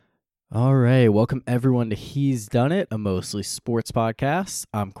All right, welcome everyone to He's Done It, a mostly sports podcast.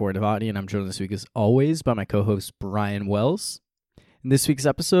 I'm Corey Devati, and I'm joined this week as always by my co-host Brian Wells. In this week's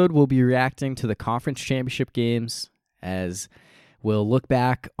episode, we'll be reacting to the conference championship games as we'll look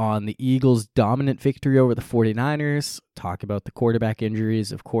back on the Eagles' dominant victory over the 49ers, talk about the quarterback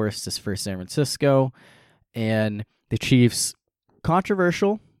injuries, of course, for San Francisco, and the Chiefs'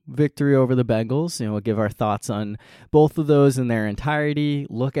 controversial victory over the Bengals. We'll give our thoughts on both of those in their entirety,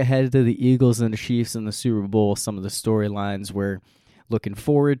 look ahead to the Eagles and the Chiefs in the Super Bowl, some of the storylines we're looking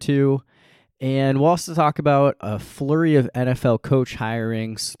forward to, and we'll also talk about a flurry of NFL coach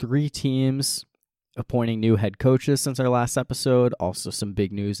hirings, 3 teams appointing new head coaches since our last episode, also some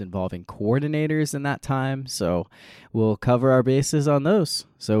big news involving coordinators in that time, so we'll cover our bases on those.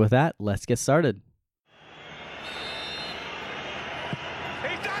 So with that, let's get started.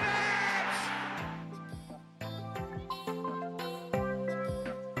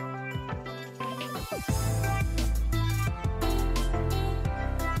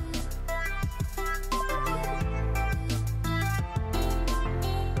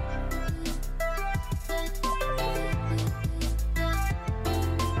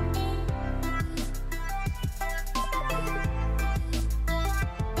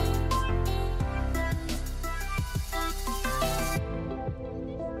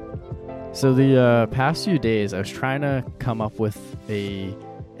 So the past few days, I was trying to come up with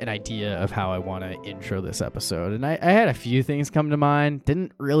an idea of how I want to intro this episode. And I had a few things come to mind.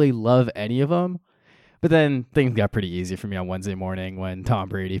 Didn't really love any of them. But then things got pretty easy for me on Wednesday morning when Tom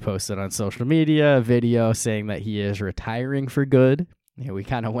Brady posted on social media a video saying that he is retiring for good. We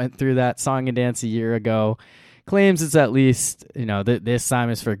kind of went through that song and dance a year ago. Claims it's at least, this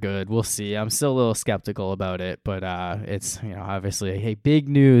time is for good. We'll see. I'm still a little skeptical about it, but it's, obviously a big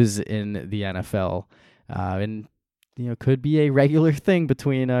news in the NFL, and could be a regular thing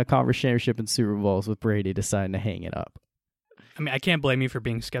between conference championship and Super Bowls with Brady deciding to hang it up. I mean, I can't blame you for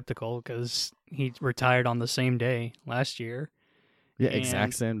being skeptical because he retired on the same day last year. Yeah,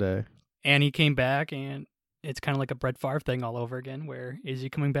 exact same day. And he came back, and it's kind of like a Brett Favre thing all over again. Where is he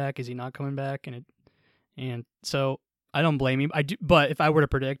coming back? Is he not coming back? And so I don't blame him. But if I were to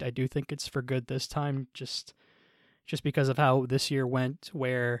predict, I do think it's for good this time, just because of how this year went.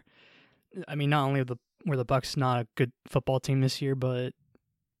 Where, I mean, not only were the Bucs not a good football team this year, but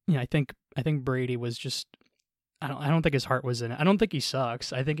I think Brady was just. I don't think his heart was in it. I don't think he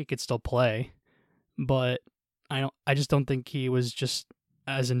sucks. I think he could still play, but I just don't think he was just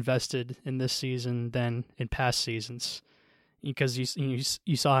as invested in this season than in past seasons, because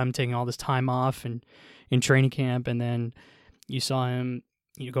you saw him taking all this time off and in training camp, and then you saw him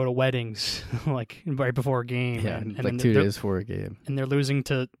go to weddings like right before a game, and like 2 days before a game, and they're losing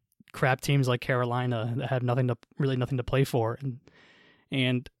to crap teams like Carolina that have nothing to play for,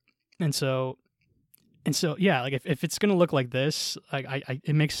 and so. And so, yeah, like if it's gonna look like this,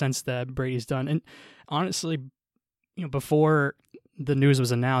 it makes sense that Brady's done. And honestly, before the news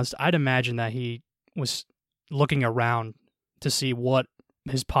was announced, I'd imagine that he was looking around to see what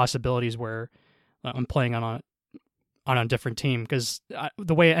his possibilities were on playing on a different team. Because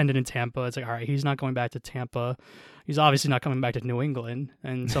the way it ended in Tampa, it's like, all right, he's not going back to Tampa. He's obviously not coming back to New England.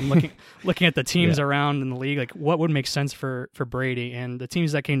 And so I'm looking at the teams around in the league, like what would make sense for Brady. And the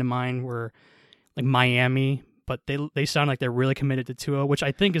teams that came to mind were like Miami, but they sound like they're really committed to Tua, which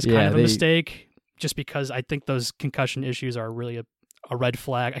I think is kind of a mistake, just because I think those concussion issues are really a red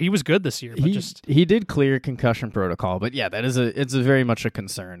flag. He was good this year, but he did clear concussion protocol, but yeah, it's a very much a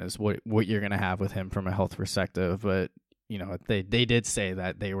concern is what you're going to have with him from a health perspective. But they did say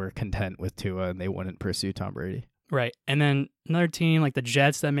that they were content with Tua and they wouldn't pursue Tom Brady. Right, and then another team like the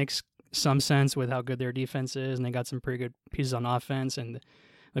Jets, that makes some sense with how good their defense is, and they got some pretty good pieces on offense, and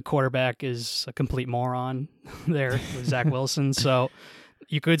the quarterback is a complete moron there with Zach Wilson. So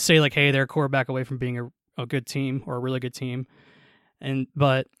you could say like, hey, they're a quarterback away from being a good team or a really good team. And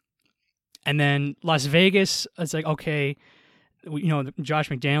then Las Vegas, it's like, okay, Josh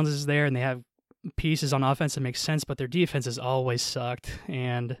McDaniels is there and they have pieces on offense that make sense, but their defense has always sucked.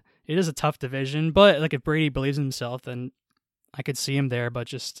 And it is a tough division. But like if Brady believes in himself, then I could see him there, but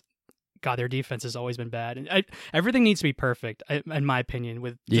just God, their defense has always been bad. And everything needs to be perfect, in my opinion,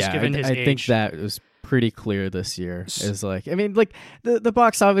 with just given his age. I think that was pretty clear this year. Is like, I mean, like the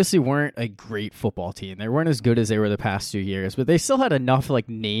Bucs obviously weren't a great football team. They weren't as good as they were the past 2 years, but they still had enough like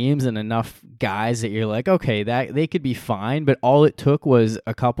names and enough guys that you're like, okay, that they could be fine. But all it took was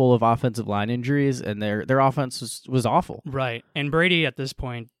a couple of offensive line injuries, and their offense was awful. Right, and Brady at this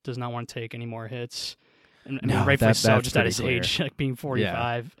point does not want to take any more hits. And I mean, rightfully so, just at his age, like being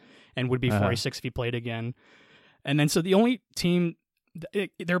 45. Yeah. And would be 46 if he played again. And then so the only team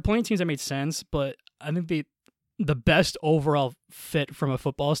there are plenty of teams that made sense, but I think the best overall fit from a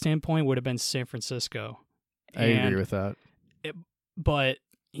football standpoint would have been San Francisco. I agree with that. But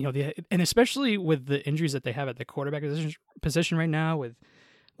and especially with the injuries that they have at the quarterback position right now, with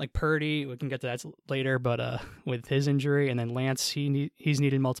like Purdy, we can get to that later, but with his injury, and then Lance, he's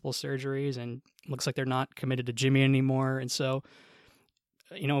needed multiple surgeries, and looks like they're not committed to Jimmy anymore, and so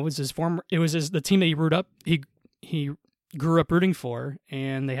it was the team that he grew up rooting for,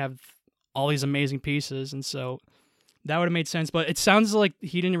 and they have all these amazing pieces, and so that would have made sense. But it sounds like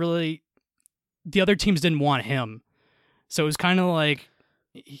the other teams didn't want him, so it was kind of like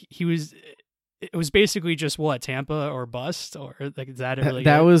it was basically just what, Tampa or bust, or like, is that really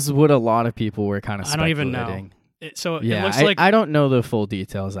that was what a lot of people were kind of speculating. I don't even know. It looks like I don't know the full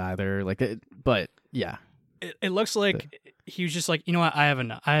details either. But yeah, it looks like he was just like, you know what, I have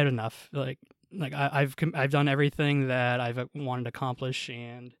enough. I had enough. Like I've done everything that I've wanted to accomplish,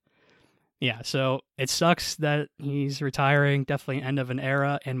 and yeah. So it sucks that he's retiring. Definitely end of an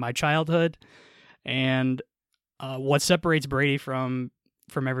era in my childhood, and what separates Brady from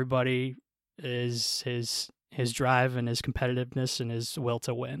everybody is his drive and his competitiveness and his will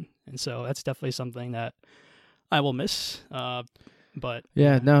to win, and so that's definitely something that I will miss. But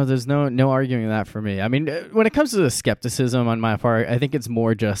yeah, no, there's no arguing that for me. I mean, when it comes to the skepticism on my part, I think it's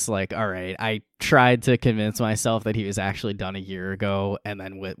more just like, all right, I tried to convince myself that he was actually done a year ago, and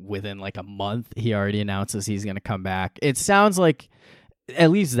then within like a month, he already announces he's going to come back. It sounds like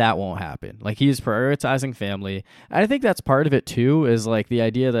at least that won't happen. Like, he's prioritizing family. And I think that's part of it too, is like the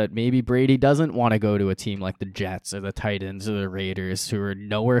idea that maybe Brady doesn't want to go to a team like the Jets or the Titans or the Raiders, who are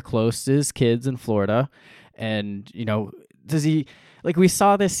nowhere close to his kids in Florida. And, does he, like we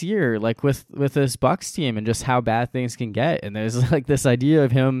saw this year, like with this Bucs team, and just how bad things can get. And there's like this idea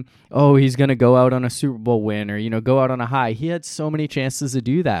of him, he's going to go out on a Super Bowl win, or, go out on a high. He had so many chances to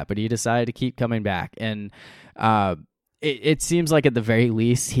do that, but he decided to keep coming back. And, it seems like at the very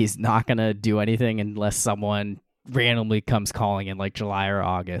least, he's not going to do anything unless someone randomly comes calling in like July or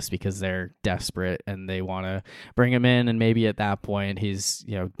August, because they're desperate and they want to bring him in. And maybe at that point he's,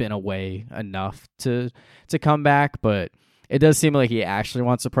 been away enough to come back. But it does seem like he actually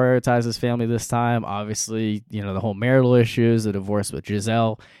wants to prioritize his family this time. Obviously, the whole marital issues, the divorce with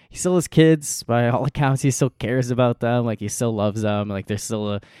Giselle. He still has kids. By all accounts, he still cares about them. Like, he still loves them. Like, they're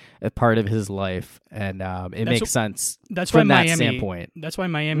still a part of his life. And it makes sense from that standpoint. That's why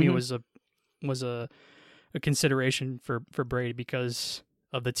Miami was a consideration for Brady, because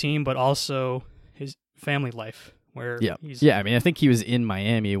of the team, but also his family life. Where I mean, I think he was in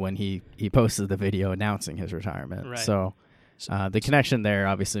Miami when he posted the video announcing his retirement. Right. So the connection there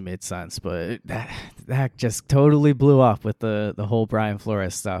obviously made sense, but that just totally blew up with the whole Brian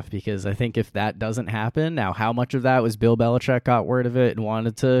Flores stuff, because I think if that doesn't happen, now how much of that was Bill Belichick got word of it and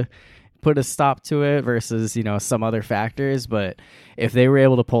wanted to put a stop to it versus, some other factors. But if they were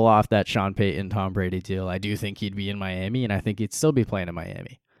able to pull off that Sean Payton, Tom Brady deal, I do think he'd be in Miami, and I think he'd still be playing in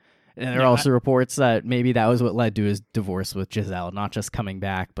Miami. And there are also reports that maybe that was what led to his divorce with Giselle, not just coming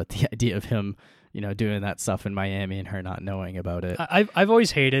back, but the idea of him, doing that stuff in Miami and her not knowing about it. I've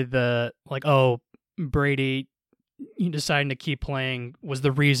always hated the, like, Brady deciding to keep playing was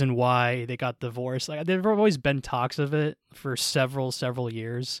the reason why they got divorced. Like, there have always been talks of it for several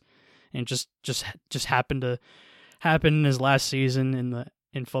years, and just happened to happen in his last season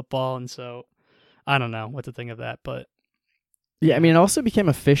in football. And so I don't know what to think of that, but yeah, I mean, it also became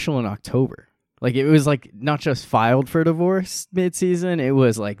official in October. Like, it was like not just filed for divorce mid-season, it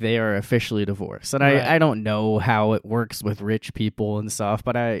was like they are officially divorced. And I don't know how it works with rich people and stuff,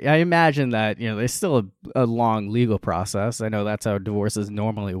 but I imagine that, there's still a long legal process. I know that's how divorces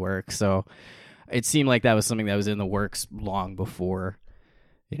normally work. So it seemed like that was something that was in the works long before,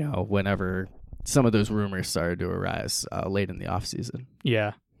 whenever some of those rumors started to arise late in the offseason.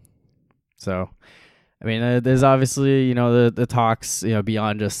 Yeah. So, I mean, there's obviously, the talks,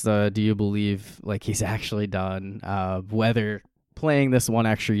 beyond just do you believe like he's actually done, whether playing this one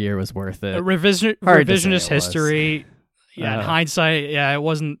extra year was worth it. Revisionist history. Yeah, in hindsight, it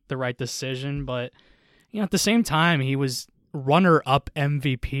wasn't the right decision, but at the same time, he was runner-up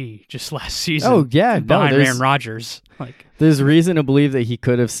MVP just last season. Oh yeah, behind Aaron Rodgers. Like, there's reason to believe that he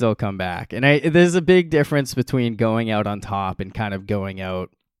could have still come back, and there's a big difference between going out on top and kind of going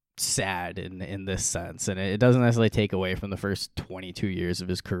out sad in this sense, and it doesn't necessarily take away from the first 22 years of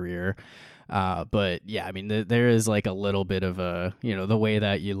his career, but yeah, I mean, there is like a little bit of a, the way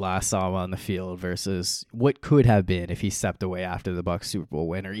that you last saw him on the field versus what could have been if he stepped away after the Bucs Super Bowl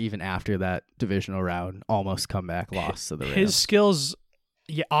win, or even after that divisional round almost comeback loss to the Rams. His skills,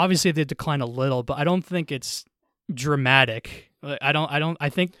 obviously they decline a little, but I don't think it's dramatic I don't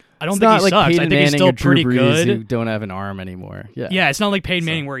think It's he not like sucks. Peyton I think he's Manning still or Drew pretty Brees good. who don't have an arm anymore. Yeah. Yeah, it's not like Peyton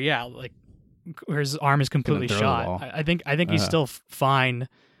Manning where his arm is completely throw the shot. ball. I think he's still fine,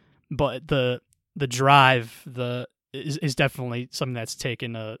 but the drive is definitely something that's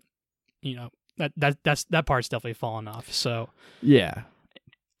taken that part's definitely fallen off. So Yeah.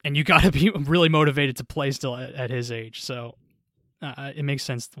 and you got to be really motivated to play still at his age. So it makes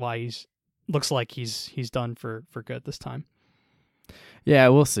sense why looks like he's done for good this time. Yeah,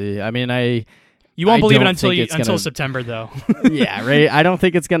 we'll see. I mean, You won't believe it don't think it's until gonna- September, though. yeah, right. I don't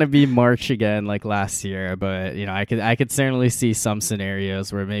think it's gonna be March again like last year, but I could certainly see some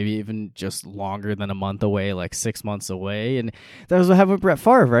scenarios where maybe even just longer than a month away, like 6 months away. And that was what happened with Brett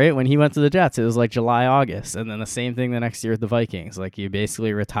Favre, right? When he went to the Jets, it was like July, August, and then the same thing the next year with the Vikings. Like you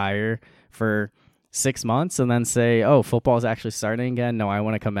basically retire for 6 months and then say, "Oh, football's actually starting again. No, I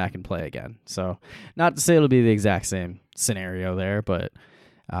want to come back and play again." So, not to say it'll be the exact same scenario there, but.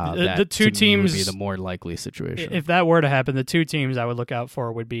 The two to me would teams be the more likely situation. If that were to happen, the two teams I would look out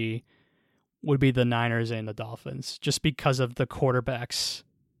for would be the Niners and the Dolphins, just because of the quarterbacks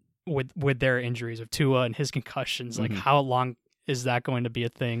with their injuries of Tua and his concussions. Like, how long is that going to be a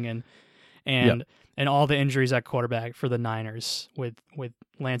thing? And all the injuries at quarterback for the Niners with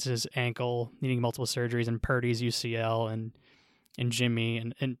Lance's ankle needing multiple surgeries and Purdy's UCL and Jimmy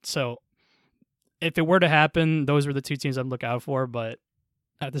and so if it were to happen, those were the two teams I'd look out for. But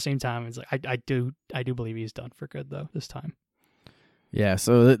at the same time, it's like I do believe he's done for good though this time. Yeah,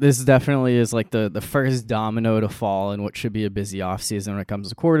 so this definitely is like the first domino to fall in what should be a busy offseason when it comes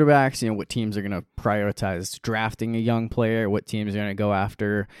to quarterbacks. What teams are going to prioritize drafting a young player, what teams are going to go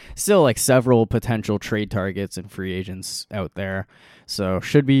after. Still like several potential trade targets and free agents out there. So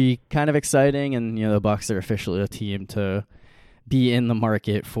should be kind of exciting, and the Bucs are officially a team to be in the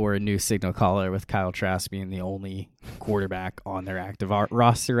market for a new signal caller, with Kyle Trask being the only quarterback on their active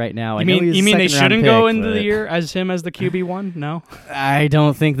roster right now. You mean they shouldn't go into the year as him as the QB1? No, I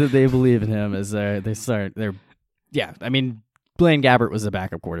don't think that they believe in him as I mean, Blaine Gabbert was the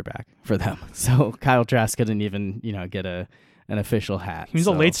backup quarterback for them, so Kyle Trask couldn't even get an official hat. He was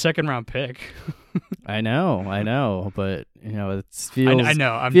a late second round pick. I know, but it feels I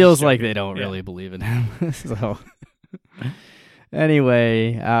know. feels like they don't really believe in him. So.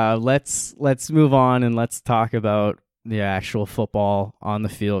 Anyway, let's move on and let's talk about the actual football on the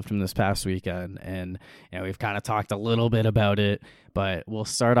field from this past weekend. And we've kind of talked a little bit about it, but we'll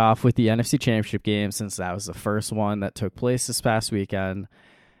start off with the NFC Championship game, since that was the first one that took place this past weekend.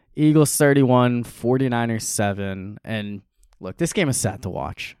 Eagles 31, 49ers 7. And look, this game is sad to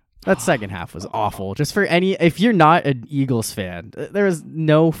watch. That second half was awful. Just if you're not an Eagles fan, there was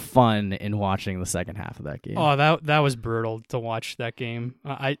no fun in watching the second half of that game. Oh, that was brutal to watch that game.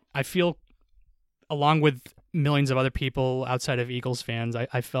 I feel, along with millions of other people outside of Eagles fans,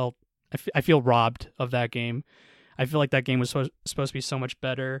 I feel robbed of that game. I feel like that game was supposed to be so much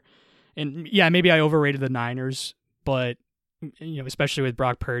better. And yeah, maybe I overrated the Niners, but especially with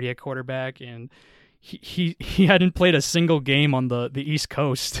Brock Purdy at quarterback, and He hadn't played a single game on the East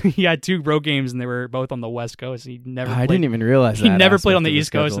Coast. He had 2 road games, and they were both on the West Coast. I didn't even realize that. He never played on the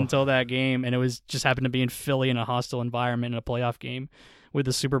East Coast until that game, and it was just happened to be in Philly in a hostile environment in a playoff game with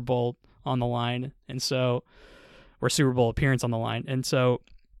the Super Bowl on the line, or Super Bowl appearance on the line. And so,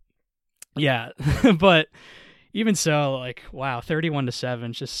 yeah, but even so, like, wow,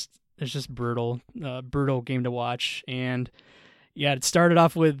 31-7, it's just brutal game to watch. And yeah, it started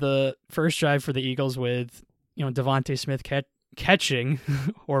off with the first drive for the Eagles with, Devontae Smith catching,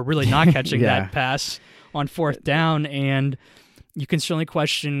 or really not catching that pass on 4th down. And you can certainly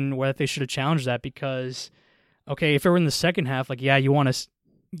question whether they should have challenged that, because, okay, if it were in the second half, like, yeah,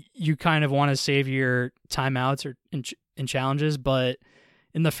 you kind of want to save your timeouts or in challenges, but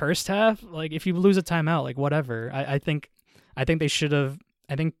in the first half, like, if you lose a timeout, like, whatever. I think they should have.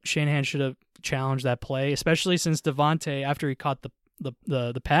 I think Shanahan should have challenged that play, especially since Devontae, after he caught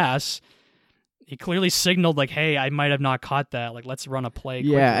the pass, he clearly signaled like, "Hey, I might have not caught that. Like, let's run a play."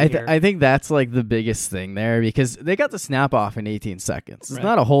 Yeah, I think that's like the biggest thing there, because they got the snap off in 18 seconds. It's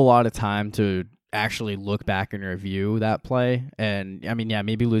not a whole lot of time to actually look back and review that play. And I mean, yeah,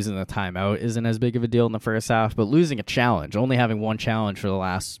 maybe losing the timeout isn't as big of a deal in the first half, but losing a challenge, only having one challenge for the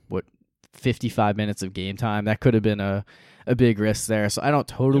last 55 minutes of game time, that could have been a big risk there. So I don't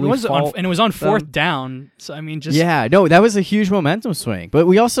totally fault and it was on 4th down. So I mean, that was a huge momentum swing. But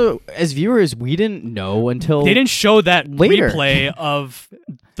we also, as viewers, we didn't know until they didn't show that later. replay of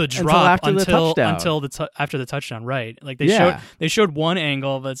the drop until after the touchdown, right? Like they showed one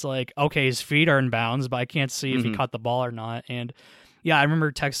angle that's like, okay, his feet are in bounds, but I can't see if he caught the ball or not. And yeah, I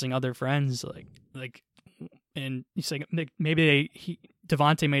remember texting other friends like and he's like maybe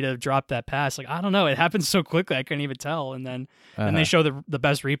Devontae may have dropped that pass. Like, I don't know. It happened so quickly I couldn't even tell. And then and they show the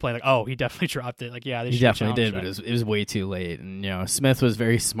best replay. Like, oh, he definitely dropped it. Like, yeah, he definitely did, but it was way too late. And Smith was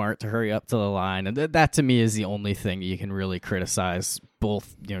very smart to hurry up to the line, and that to me is the only thing you can really criticize.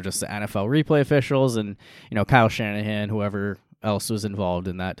 Both just the NFL replay officials and Kyle Shanahan, whoever else was involved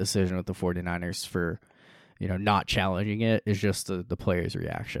in that decision with the 49ers for not challenging it, is just the players'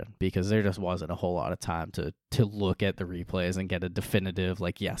 reaction, because there just wasn't a whole lot of time to look at the replays and get a definitive,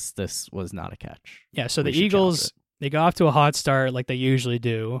 like, yes, this was not a catch. Yeah, so the Eagles, they got off to a hot start like they usually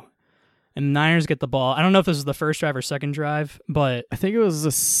do, and the Niners get the ball. I don't know if this was the first drive or second drive, but I think it was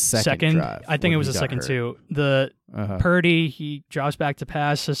the second drive. I think it was the second too. Purdy, he drops back to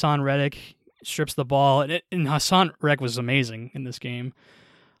pass. Hassan Reddick strips the ball, and Hassan Reddick was amazing in this game.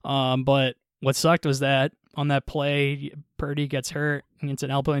 But what sucked was that on that play, Purdy gets hurt and gets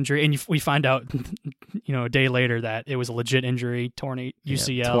an elbow injury, and we find out, a day later that it was a legit injury, torn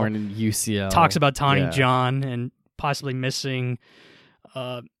UCL. Torn UCL. Talks about Tony John and possibly missing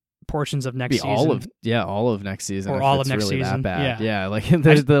portions of next season. All of next season, or all of next really season. That bad. Yeah, like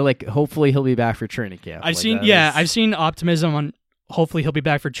there's hopefully he'll be back for training camp. I've seen optimism on hopefully he'll be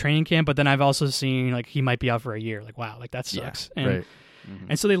back for training camp, but then I've also seen like he might be out for a year. Like, wow, like that sucks. Right.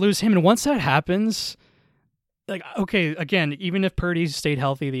 And so they lose him, and once that happens, like, okay, again, even if Purdy stayed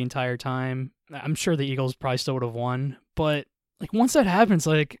healthy the entire time, I'm sure the Eagles probably still would have won. But like once that happens,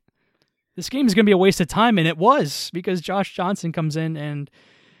 like this game is going to be a waste of time, and it was, because Josh Johnson comes in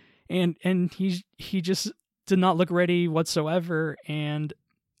and he just did not look ready whatsoever. And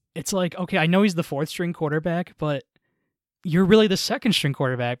it's like, okay, I know he's the fourth string quarterback, but you're really the second string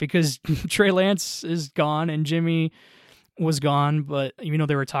quarterback, because Trey Lance is gone and Jimmy was gone, but even though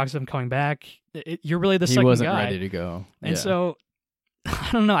there were talks of him coming back, you're really the second guy. He wasn't ready to go. And so, I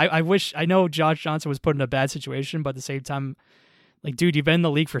don't know. I know Josh Johnson was put in a bad situation, but at the same time, like, dude, you've been in the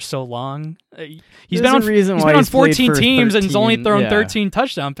league for so long. He's been on 14 teams and he's only thrown 13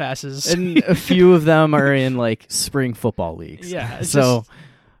 touchdown passes. And a few of them are in, like, spring football leagues. Yeah. So,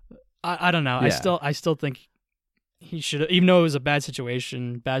 I don't know. Yeah. I still think he should, even though it was a bad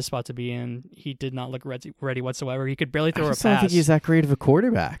situation, bad spot to be in, he did not look ready whatsoever. He could barely throw a pass. I don't think he's that great of a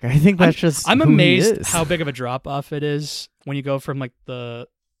quarterback. I think that's I'm amazed how big of a drop off it is when you go from like the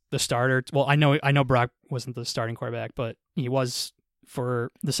starter. Well, I know Brock wasn't the starting quarterback, but he was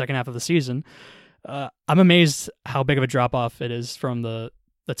for the second half of the season. I'm amazed how big of a drop off it is from the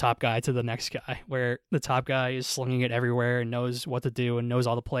top guy to the next guy, where the top guy is slinging it everywhere and knows what to do and knows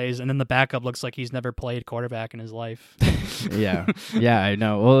all the plays, and then the backup looks like he's never played quarterback in his life. Yeah, I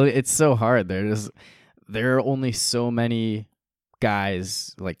know. Well, it's so hard. There are only so many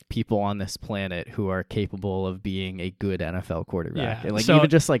guys, like people on this planet, who are capable of being a good NFL quarterback. Yeah. And even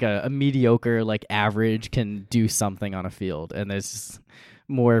just like a mediocre, like average, can do something on a field, and there's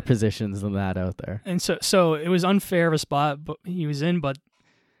more positions than that out there. And so it was unfair of a spot but he was in, but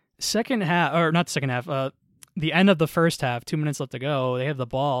second half, or not second half, the end of the first half, 2 minutes left to go, they have the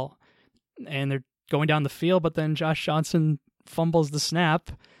ball and they're going down the field, but then Josh Johnson fumbles the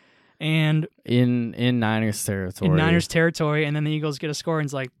snap, and in Niners territory, and then the Eagles get a score, and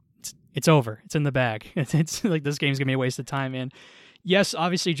it's like, it's over, it's in the bag. It's like, this game's gonna be a waste of time. And yes,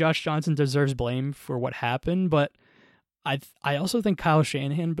 obviously Josh Johnson deserves blame for what happened, but I also think Kyle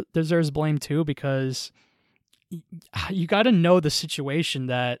Shanahan deserves blame too, because you got to know the situation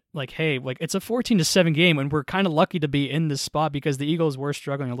that, like, hey, like, it's a 14-7 game, and we're kind of lucky to be in this spot because the Eagles were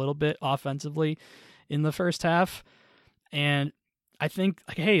struggling a little bit offensively in the first half. And I think,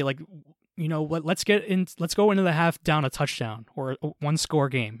 like, hey, like, let's go into the half down a touchdown or a one score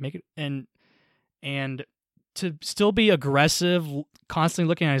game, make it, and to still be aggressive, constantly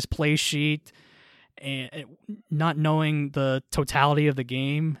looking at his play sheet and not knowing the totality of the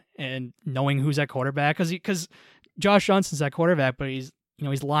game and knowing who's at quarterback, because Josh Johnson's at quarterback, but he's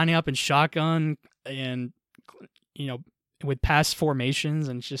lining up in shotgun and with pass formations,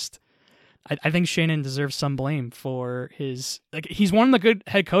 and just I think Shanahan deserves some blame for his, like, he's one of the good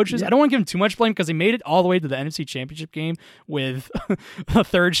head coaches. Yeah. I don't want to give him too much blame because he made it all the way to the NFC Championship game with a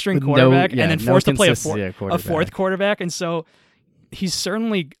third string quarterback and then forced to play a fourth quarterback, and so he's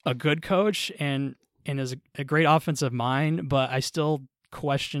certainly a good coach and is a great offensive mind, but I still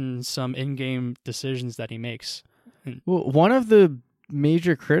question some in-game decisions that he makes. Well, one of the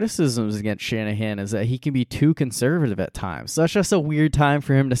major criticisms against Shanahan is that he can be too conservative at times. So that's just a weird time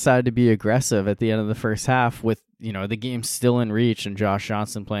for him to decide to be aggressive at the end of the first half with, the game's still in reach and Josh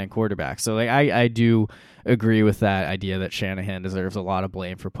Johnson playing quarterback. So like I do agree with that idea that Shanahan deserves a lot of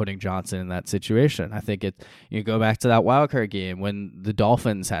blame for putting Johnson in that situation. I think you go back to that wildcard game when the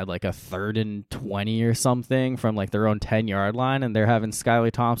Dolphins had like a 3rd and 20 or something from like their own 10-yard line, and they're having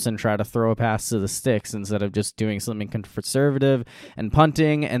Skylar Thompson try to throw a pass to the sticks instead of just doing something conservative and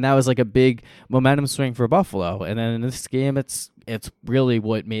punting, and that was like a big momentum swing for Buffalo. And then in this game, it's really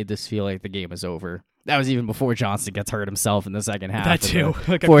what made this feel like the game is over. That was even before Johnson gets hurt himself in the second half. That too.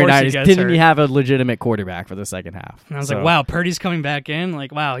 Like, 49ers didn't he have a legitimate quarterback for the second half. And I was like, wow, Purdy's coming back in.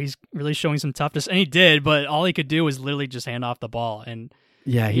 Like, wow, he's really showing some toughness. And he did, but all he could do was literally just hand off the ball. And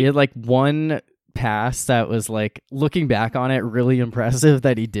yeah, he had like one pass that was like, looking back on it, really impressive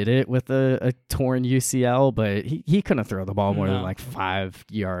that he did it with a torn UCL, but he couldn't throw the ball more than like 5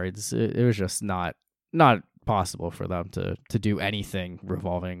 yards. It was just not possible for them to do anything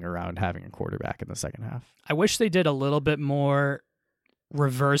revolving around having a quarterback in the second half. I wish they did a little bit more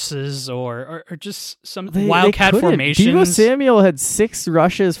reverses or just some wildcat formations. Deebo Samuel had 6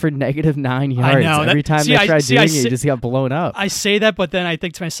 rushes for -9 yards. I know, every time they tried doing it, he just got blown up. I say that, but then I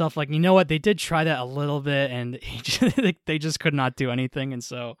think to myself, like, you know what? They did try that a little bit, and they just could not do anything. And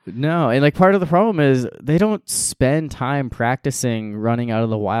so no, and like part of the problem is they don't spend time practicing running out of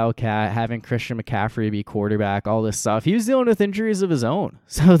the wildcat, having Christian McCaffrey be quarterback, all this stuff. He was dealing with injuries of his own,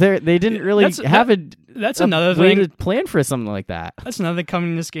 so they didn't really have another way thing to plan for something like that. That's another thing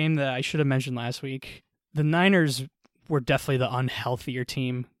coming in this game that I should have mentioned last week. The Niners were definitely the unhealthier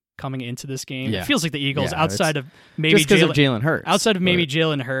team coming into this game. Yeah. It feels like the Eagles, outside of maybe just because of Jalen Hurts. Outside of maybe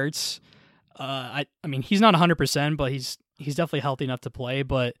Jalen Hurts, I mean, he's not 100%, but he's definitely healthy enough to play.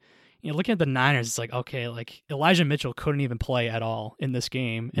 But looking at the Niners, it's like, okay, like Elijah Mitchell couldn't even play at all in this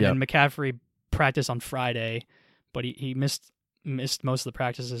game, and then McCaffrey practiced on Friday, but he missed most of the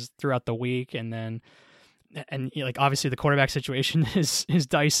practices throughout the week, and like obviously the quarterback situation is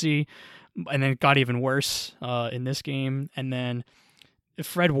dicey, and then it got even worse in this game. And then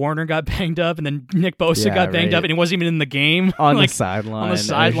Fred Warner got banged up, and then Nick Bosa got banged up, and he wasn't even in the game on like, the sideline. On the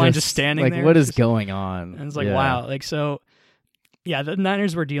sideline, just standing like, there. What is going on? And it's like, wow. Like, so yeah, the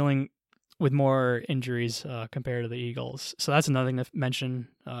Niners were dealing with more injuries compared to the Eagles. So that's another thing to mention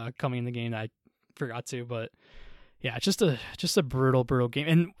coming in the game that I forgot to. But yeah, just a brutal game.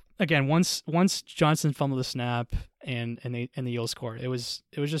 And again, once Johnson fumbled the snap and the Eagles scored, it was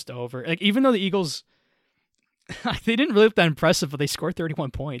just over. Like, even though the Eagles, they didn't really look that impressive, but they scored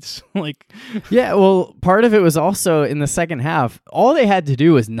 31 points. Like, yeah, well, part of it was also in the second half, all they had to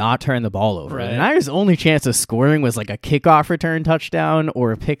do was not turn the ball over. Right. The Niners' only chance of scoring was like a kickoff return touchdown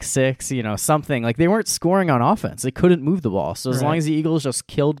or a pick six, something. Like, they weren't scoring on offense. They couldn't move the ball. So as long as the Eagles just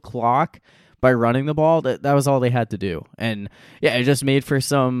killed clock by running the ball, that was all they had to do. And yeah, it just made for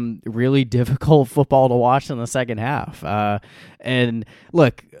some really difficult football to watch in the second half. And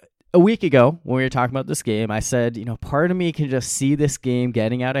look, a week ago when we were talking about this game, I said, part of me can just see this game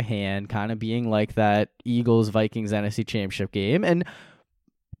getting out of hand, kind of being like that Eagles-Vikings NFC Championship game. And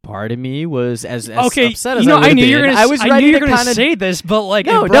part of me was as upset as I would have been. I was ready to kind of say this, but like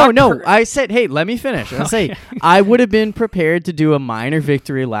no. I said, hey, let me finish. I say I would have been prepared to do a minor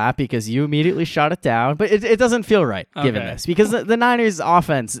victory lap because you immediately shot it down, but it doesn't feel right given this because the Niners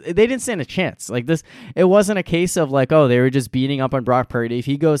offense, they didn't stand a chance. Like this, it wasn't a case of like, oh, they were just beating up on Brock Purdy. If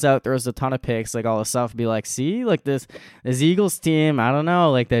he goes out, throws a ton of picks, like all this stuff, be like, see, like this Eagles team, I don't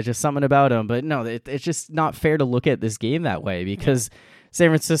know, like there's just something about them. But no, it's just not fair to look at this game that way because San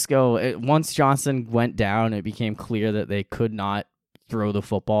Francisco, once Johnson went down, it became clear that they could not throw the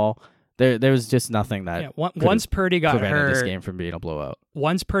football. There was just nothing that once Purdy got prevented hurt, this game from being a blowout.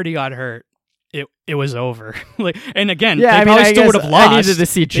 Once Purdy got hurt, it was over. Like, and again, they probably still would have lost. I needed to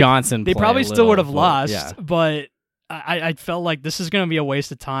see Johnson. They probably still would have lost, yeah. But I felt like this is going to be a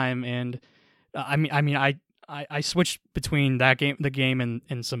waste of time. And I switched between the game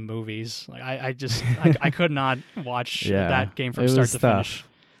and some movies. Like I could not watch that game from start to finish.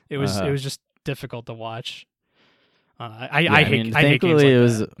 It was just difficult to watch. I hate games like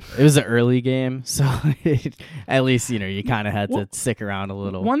it was an early game, so at least you kind of had to stick around a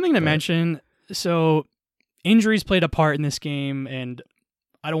little. One thing to mention, so injuries played a part in this game, and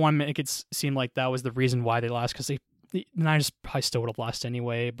I don't want to make it seem like that was the reason why they lost because the Niners probably still would have lost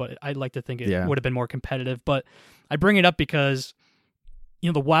anyway, but I'd like to think it would have been more competitive. But I bring it up because,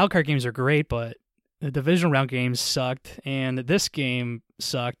 the wildcard games are great, but the divisional round games sucked, and this game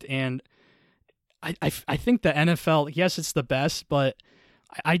sucked. And I think the NFL, yes, it's the best, but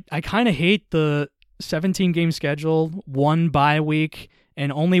I kind of hate the 17-game schedule, one bye week, and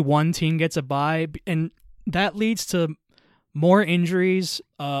only one team gets a bye. And that leads to more injuries,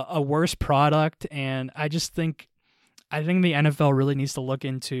 a worse product, and I just think I think the NFL really needs to look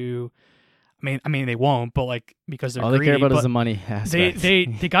into. I mean, they won't, but like because they're all they greedy, care about but is the money aspect. they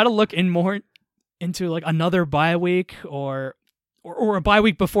got to look in more into like another bye week or a bye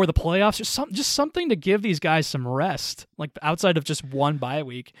week before the playoffs, or just something to give these guys some rest, like outside of just one bye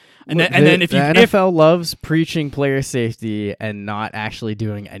week. And then if the NFL loves preaching player safety and not actually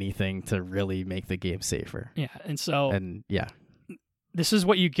doing anything to really make the game safer. Yeah, this is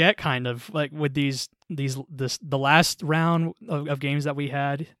what you get kind of like with the last round of games that we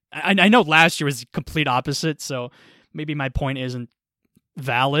had. I know last year was the complete opposite, so maybe my point isn't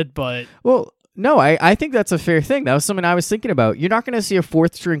valid, but well, no, I think that's a fair thing. That was something I was thinking about. You're not going to see a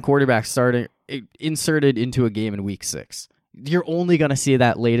fourth string quarterback inserted into a game in week 6. You're only going to see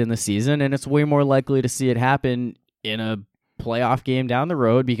that late in the season, and it's way more likely to see it happen in a playoff game down the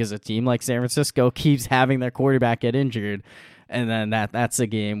road because a team like San Francisco keeps having their quarterback get injured. And then that's a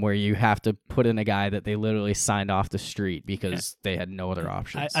game where you have to put in a guy that they literally signed off the street because they had no other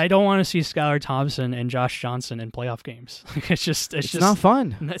options. I don't want to see Skylar Thompson and Josh Johnson in playoff games. It's just not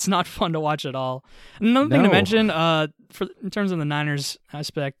fun. It's not fun to watch at all. Another thing to mention, in terms of the Niners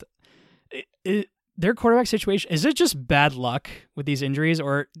aspect, their quarterback situation, is it just bad luck with these injuries,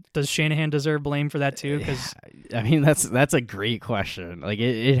 or does Shanahan deserve blame for that too? Because I mean, that's a great question. Like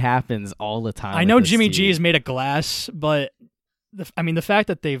it happens all the time. I know Jimmy G is made of glass, but the fact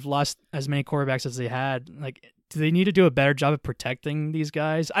that they've lost as many quarterbacks as they had, like, do they need to do a better job of protecting these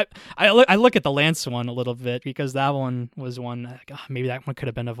guys? I look at the Lance one a little bit because that one was one, like, maybe that one could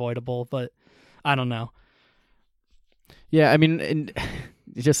have been avoidable, but I don't know. Yeah, I mean,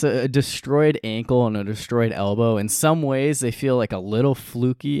 just a destroyed ankle and a destroyed elbow. In some ways, they feel like a little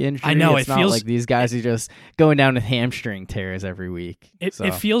fluky injury. I know, it's not like these guys are just going down with hamstring tears every week. It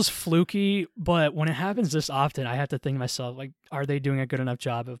feels fluky, but when it happens this often, I have to think to myself, like, are they doing a good enough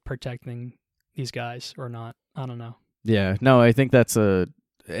job of protecting these guys or not? I don't know. Yeah, no, I think it's a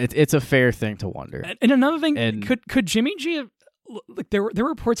fair thing to wonder. And another thing, could Jimmy G have, like, there were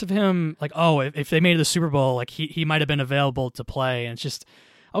reports of him like, oh, if they made it to the Super Bowl, like he might have been available to play, and it's just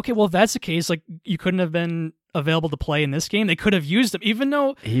okay. Well, if that's the case, like, you couldn't have been available to play in this game. They could have used him, even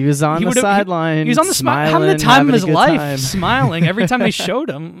though he was on the sideline. He was on the having the time of his life, smiling every time they showed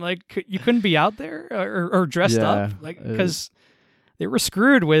him. Like, you couldn't be out there or dressed up, like, because they were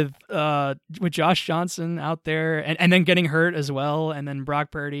screwed with Josh Johnson out there, and then getting hurt as well, and then Brock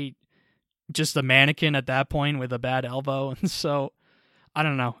Purdy, just a mannequin at that point with a bad elbow. And so I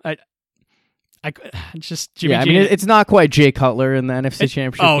don't know. I just Jimmy G. I mean, it's not quite Jay Cutler in the NFC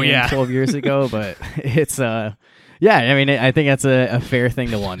Championship game 12 years ago, but it's I mean, I think that's a fair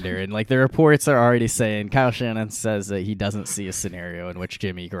thing to wonder. And like the reports are already saying, Kyle Shanahan says that he doesn't see a scenario in which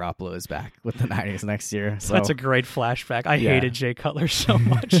Jimmy Garoppolo is back with the Niners next year. So that's a great flashback. I hated Jay Cutler so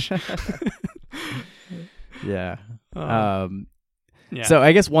much. Yeah. So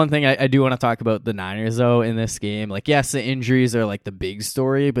I guess one thing I do want to talk about the Niners though in this game, like, yes, the injuries are like the big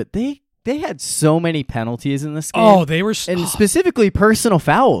story, but they had so many penalties in this game. Oh, they were, and specifically personal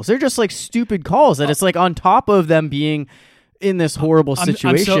fouls. They're just like stupid calls that it's like on top of them being in this horrible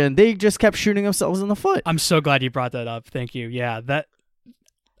situation, they just kept shooting themselves in the foot. I'm so glad you brought that up. Thank you. Yeah,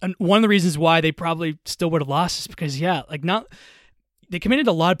 and one of the reasons why they probably still would have lost is because they committed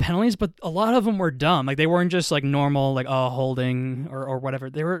a lot of penalties, but a lot of them were dumb. Like, they weren't just like normal, like, holding or whatever.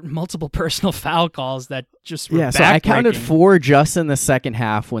 There were multiple personal foul calls that just were so I counted 4 just in the second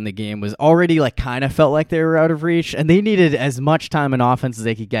half when the game was already like kind of felt like they were out of reach, and they needed as much time in offense as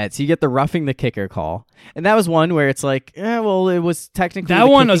they could get. So you get the roughing the kicker call, and that was one where it's like, well, it was technically that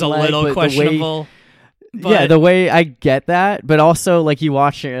one was a little questionable. But the way I get that, but also like you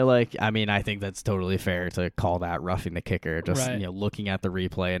watch it, like, I mean, I think that's totally fair to call that roughing the kicker. Just looking at the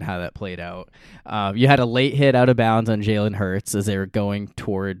replay and how that played out. You had a late hit out of bounds on Jalen Hurts as they were going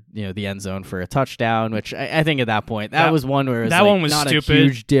toward the end zone for a touchdown, which I think at that point that was one where it was that one was not stupid. A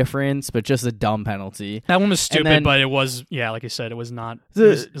huge difference, but just a dumb penalty. That one was stupid, but it was like you said, it was not.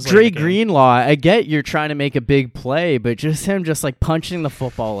 The Dre Greenlaw, I get you're trying to make a big play, but just him just like punching the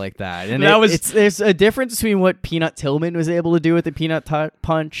football like that, and there's a difference between what Peanut Tillman was able to do with the peanut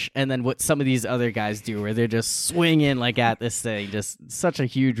punch and then what some of these other guys do, where they're just swinging like at this thing. Just such a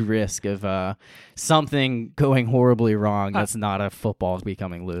huge risk of something going horribly wrong that's not a football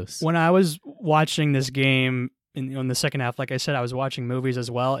becoming loose. When I was watching this game in the second half, like I said, I was watching movies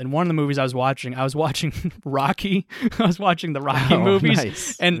as well. And one of the movies I was watching Rocky. I was watching the Rocky movies.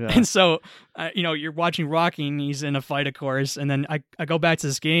 Nice. And so, you're watching Rocky and he's in a fight, of course. And then I go back to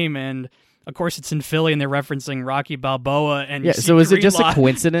this game, and of course it's in Philly and they're referencing Rocky Balboa. And so is it just a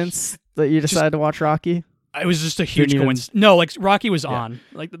coincidence that you decided to watch Rocky? It was just a huge Didn't even- coincidence. No, like Rocky was Yeah. on.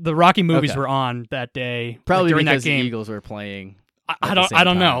 Like the Rocky movies Okay. were on that day. Probably like, during because that game. the Eagles were playing. I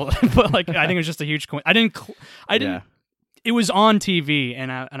don't know, but like I think it was just a huge coincidence. I didn't. Yeah. It was on TV,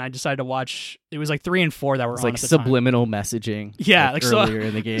 and I decided to watch. It was like 3 and 4 that were It's on like at the time. subliminal messaging. Yeah, like, so- earlier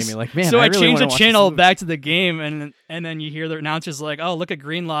in the game, you're like, man. So I really changed wanna the watch channel this back to the game, and then you hear the announcers like, "Oh, look at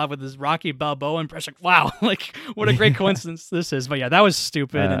Greenlaw with his Rocky Balboa impression." Wow, like what a great coincidence this is. But yeah, that was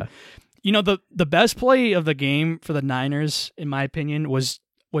stupid. movie. And you know, the best play of the game for the Niners, in my opinion, was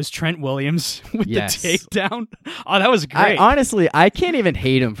Trent Williams with Yes. the takedown. Oh, that was I great. honestly, I can't even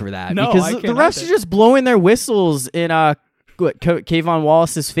hate him for that No, because I the can't refs either. are just blowing their whistles in Kayvon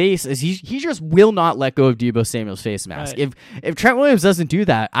Wallace's face as he just will not let go of Deebo Samuel's face mask. Right. If Trent Williams doesn't do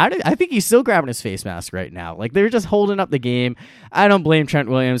that, I think he's still grabbing his face mask right now. Like they're just holding up the game. I don't blame Trent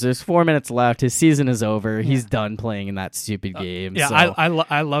Williams. There's 4 minutes left. His season is over. He's done playing in that stupid game. yeah, so.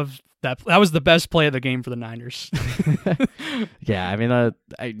 I love that. That was the best play of the game for the Niners. Yeah, I mean,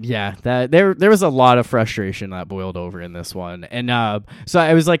 there was a lot of frustration that boiled over in this one, and so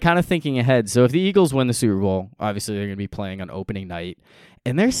I was like kind of thinking ahead. So if the Eagles win the Super Bowl, obviously they're going to be playing on opening night,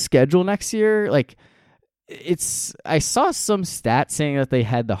 and their schedule next year, like I saw some stat saying that they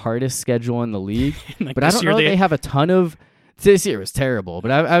had the hardest schedule in the league, Like, but I this don't year know if they have a ton of. This year was terrible,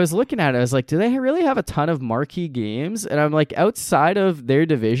 but I was looking at it. I was like, do they really have a ton of marquee games? And I'm like, outside of their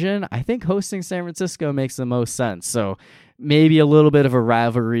division, I think hosting San Francisco makes the most sense. So maybe a little bit of a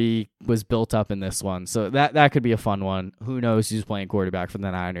rivalry was built up in this one. So that could be a fun one. Who knows who's playing quarterback for the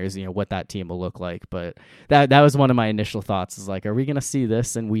Niners, what that team will look like. But that was one of my initial thoughts is like, are we going to see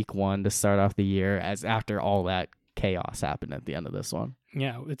this in week 1 to start off the year as after all that chaos happened at the end of this one?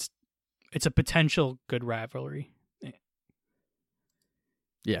 Yeah, it's a potential good rivalry.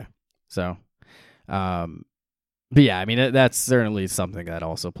 Yeah. So, but yeah, I mean, that's certainly something that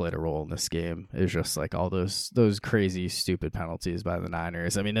also played a role in this game is just like all those crazy, stupid penalties by the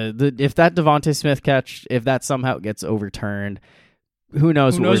Niners. I mean, if that Devontae Smith catch, if that somehow gets overturned, who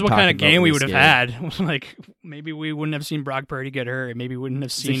knows what kind of game we would have had. had? Like maybe we wouldn't have seen Brock Purdy get hurt. Maybe we wouldn't have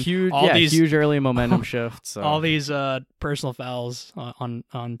It's a seen huge early momentum shift. So. all these personal fouls on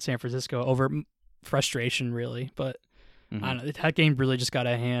San Francisco over frustration, really. But Mhm. I don't know, that game really just got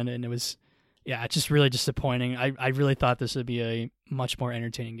out of hand, and it was, it's just really disappointing. I really thought this would be a much more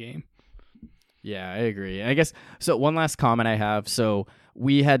entertaining game. Yeah, I agree. And I guess so. One last comment I have. So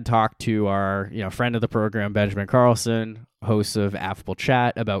we had talked to our friend of the program, Benjamin Carlson, host of Affable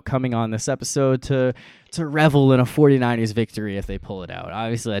Chat, about coming on this episode to revel in a 49ers victory if they pull it out.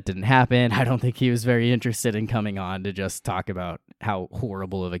 Obviously, that didn't happen. I don't think he was very interested in coming on to just talk about how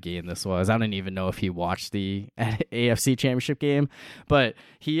horrible of a game this was. I don't even know if he watched the AFC Championship game, but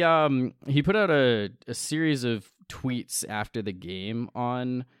he put out a series of tweets after the game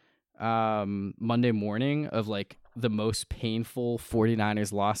on Monday morning of like the most painful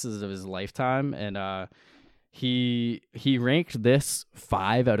 49ers losses of his lifetime, and he ranked this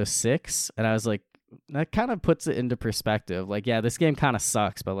 5 out of 6, and I was like, that kind of puts it into perspective. Like, yeah, this game kind of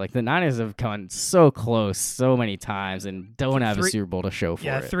sucks, but like the Niners have come so close so many times and don't have a Super Bowl to show for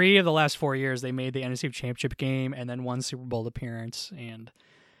it. 3 of the last 4 years they made the NFC Championship game and then 1 Super Bowl appearance, and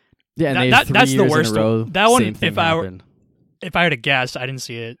yeah, and that's the years worst in a row, that one. same thing happened. If I had to guess, I didn't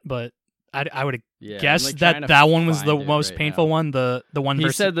see it, but I would have guessed I'm, like, that one was the find it most right painful now. one. The one He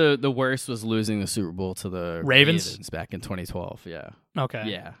versus said the worst was losing the Super Bowl to the Ravens? back in 2012. Yeah. okay.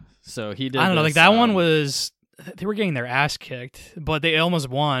 Yeah. So he did. I don't know. Like this, that one was they were getting their ass kicked, but they almost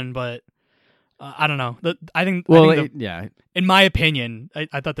won. But I don't know. I think yeah. In my opinion, I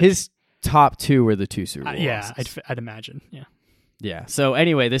thought that His top 2 were the 2 Super Bowl yeah, losses. I'd imagine. Yeah. Yeah. So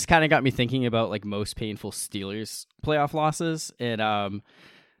anyway, this kind of got me thinking about like most painful Steelers playoff losses, and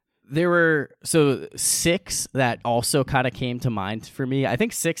there were 6 that also kind of came to mind for me. I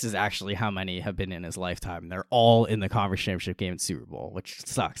think 6 is actually how many have been in his lifetime. They're all in the conference championship game and Super Bowl, which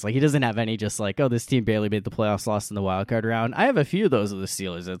sucks. Like he doesn't have any just like, oh, this team barely made the playoffs, lost in the wild card round. I have a few of those of the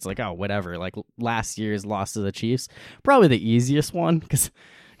Steelers. It's like, oh, whatever. Like last year's loss to the Chiefs, probably the easiest one because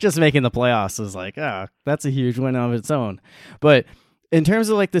just making the playoffs was like, oh, that's a huge win of its own. But in terms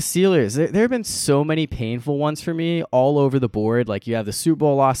of like the Steelers, there have been so many painful ones for me all over the board. Like you have the Super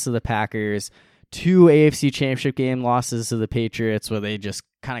Bowl loss to the Packers, 2 AFC Championship game losses to the Patriots where they just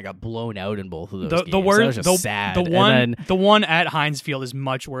kind of got blown out in both of those games. The worst, that was just sad. The one at Heinz Field is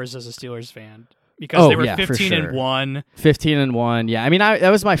much worse as a Steelers fan. Because they were 15-1. 15-1. Yeah, I mean, that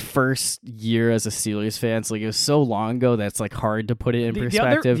was my first year as a Steelers fan. So like, it was so long ago that's like hard to put it in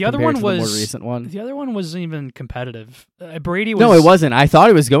perspective. The other one was the more recent one. The other one wasn't even competitive. Brady was. No, it wasn't. I thought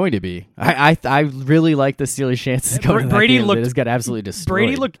it was going to be. I really liked the Steelers' chances going. Brady to that game, looked. It just got absolutely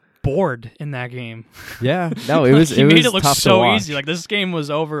destroyed. bored in that game. Yeah, no, it was. He it made was it look tough to so watch. easy. Like this game was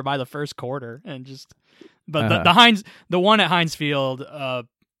over by the first quarter, and just. But Uh-huh. the one at Heinz Field,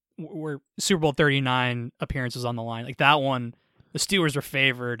 where Super Bowl 39 appearances on the line, like that one, the Steelers were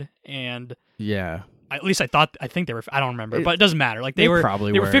favored, and Yeah, at least I think they were. I don't remember, It- but it doesn't matter. Like they were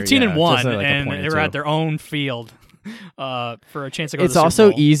probably they were were, 15 yeah, and 1, just like a and point or they were at two. their own field for a chance to go. it's to the also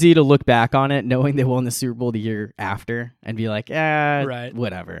Super Bowl. easy to look back on it knowing they won the Super Bowl the year after and be like, Right.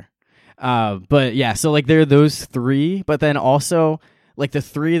 whatever. But yeah, so like there are those three, but then also like the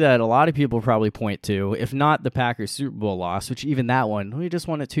three that a lot of people probably point to, if not the Packers Super Bowl loss, which even that one, we just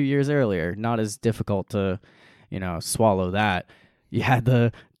won it 2 years earlier. Not as difficult to, swallow that. You had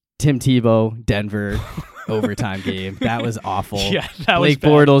the Tim Tebow Denver overtime game. That was awful. Yeah, that Blake was bad.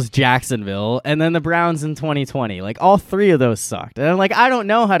 Bortles Jacksonville, and then the Browns in 2020. Like all three of those sucked. And I'm like, I don't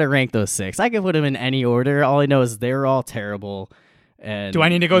know how to rank those six. I can put them in any order. All I know is they're all terrible. And Do I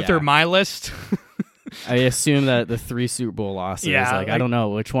need to go yeah. through my list? I assume that the three Super Bowl losses. Yeah, I don't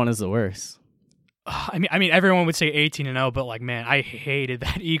know which one is the worst. I mean, everyone would say 18-0, but like, man, I hated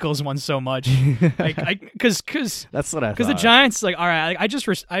that Eagles one so much. Because That's what I thought. the Giants, like, all right,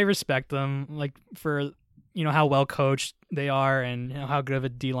 I respect them, like for how well coached they are and how good of a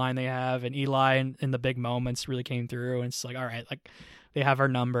D line they have, and Eli in the big moments really came through. And it's like, all right, like they have our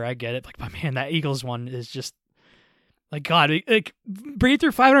number, I get it. Like, but man, that Eagles one is just. Like God, like Brady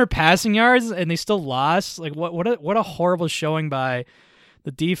threw 500 passing yards and they still lost. Like what a horrible showing by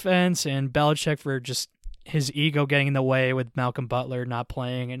the defense and Belichick for just his ego getting in the way with Malcolm Butler not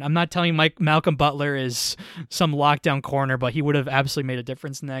playing. And I'm not telling you Malcolm Butler is some lockdown corner, but he would have absolutely made a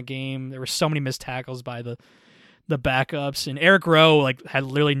difference in that game. There were so many missed tackles by the backups, and Eric Rowe like had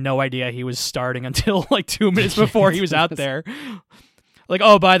literally no idea he was starting until like 2 minutes before he was out there. Like,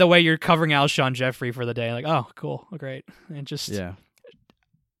 oh, by the way, you're covering Alshon Jeffrey for the day. Like, oh, cool, great. And just, Yeah.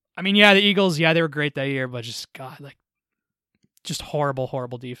 I mean, yeah, the Eagles, yeah, they were great that year, but just, God, like, just horrible,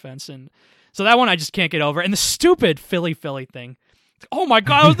 horrible defense. And so that one I just can't get over. And the stupid Philly thing. Oh, my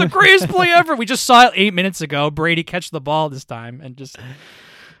God, it was the greatest play ever. We just saw it 8 minutes ago. Brady catch the ball this time and just.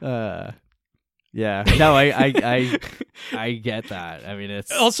 Yeah. No, I get that. I mean, it's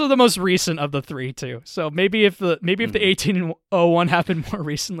Also the most recent of the three, too. So maybe if the 18-01 happened more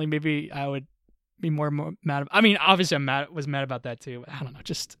recently, maybe I would be more mad. I mean, obviously I was mad about that, too. But I don't know,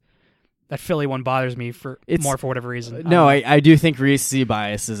 just that Philly one bothers me for whatever reason. No, I do think recency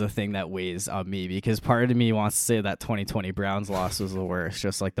bias is a thing that weighs on me because part of me wants to say that 2020 Browns loss was the worst,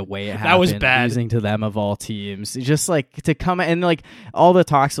 just like the way it happened. That was bad. Losing to them of all teams. Just like to come and like all the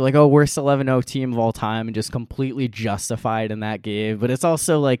talks are like, oh, worst 11-0 team of all time and just completely justified in that game. But it's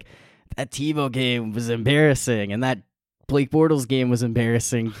also like that Tebow game was embarrassing and that Blake Bortles game was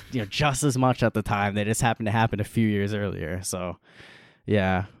embarrassing, just as much at the time. They just happened to happen a few years earlier. So,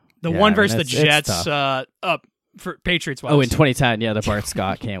 yeah. The Yeah, one I mean, versus the it's Jets tough. up for Patriots. Oh, in 2010, yeah, the Bart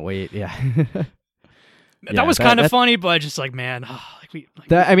Scott can't wait. Yeah. That was kind of funny, but just like, man,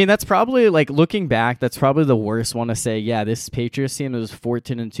 I mean, that's probably like looking back, that's probably the worst one to say. Yeah, this Patriots team was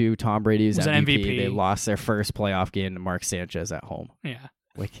 14-2. Tom Brady was an MVP. MVP. They lost their first playoff game to Mark Sanchez at home. yeah.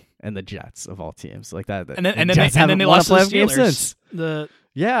 Like, and the Jets of all teams like that. And then Jets they haven't won lost a to playoff the game Steelers. since.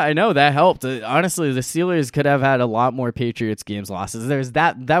 Yeah, I know that helped. Honestly, the Steelers could have had a lot more Patriots games losses. There's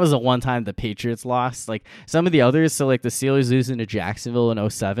that was the one time the Patriots lost. Like some of the others, so like the Steelers losing to Jacksonville in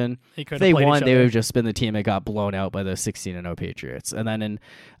 2007. If they won, they would have just been the team that got blown out by the 16-0 Patriots. And then in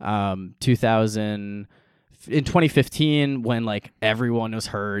 2015, when like everyone was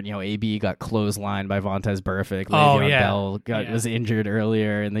hurt, AB got clotheslined by Vontaze Burfict. Le'Veon Bell was injured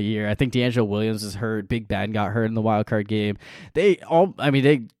earlier in the year. I think D'Angelo Williams was hurt. Big Ben got hurt in the wild card game. They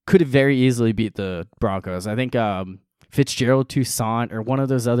could have very easily beat the Broncos. I think Fitzgerald Toussaint or one of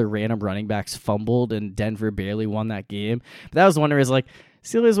those other random running backs fumbled and Denver barely won that game. But that was one where it's like,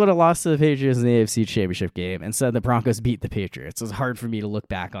 Steelers would have lost to the Patriots in the AFC Championship game, and said the Broncos beat the Patriots. It was hard for me to look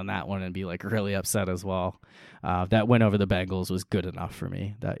back on that one and be like really upset as well. That win over the Bengals was good enough for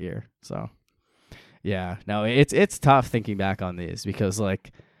me that year. So, yeah, no, it's tough thinking back on these because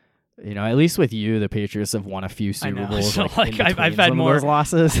like, at least with you, the Patriots have won a few Super Bowls. So, I've had more those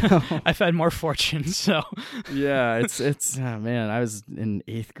losses. I've had more fortune. So yeah, it's man. I was in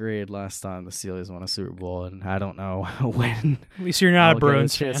 8th grade last time the Steelers won a Super Bowl, and I don't know when. At least you're not a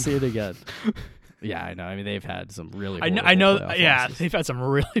Bruins fan. fan. See it again. Yeah, I know. I mean, they've had some really. I know. Yeah, losses. they've had some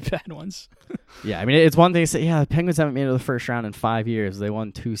really bad ones. Yeah, I mean, it's one thing to say. Yeah, the Penguins haven't made it to the first round in 5 years. They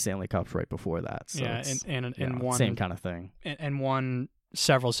won 2 Stanley Cups right before that. So yeah, and one same kind of thing. And one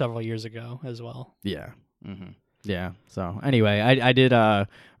several years ago as well. Yeah. Mm-hmm. Yeah. So anyway, I did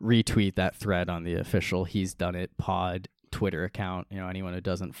retweet that thread on the official He's Done It pod Twitter account. Anyone who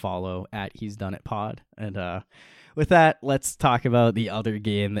doesn't follow at He's Done It Pod. And with that, let's talk about the other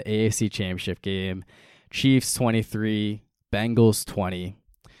game, the AFC Championship game. Chiefs 23, Bengals 20.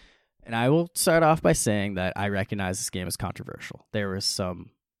 And I will start off by saying that I recognize this game as controversial. There was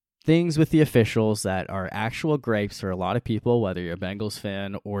some things with the officials that are actual gripes for a lot of people, whether you're a Bengals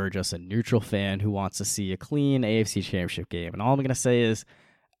fan or just a neutral fan who wants to see a clean AFC Championship game. And all I'm going to say is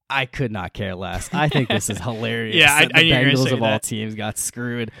I could not care less. I think this is hilarious. Yeah, that the Bengals of all teams got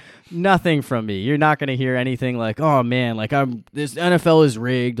screwed. Nothing from me. You're not going to hear anything like, oh man, like this NFL is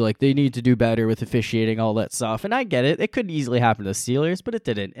rigged. Like they need to do better with officiating, all that stuff. And I get it. It could easily happen to the Steelers, but it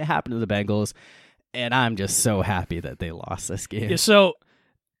didn't. It happened to the Bengals. And I'm just so happy that they lost this game. Yeah, so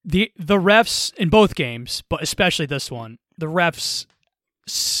the refs in both games, but especially this one, the refs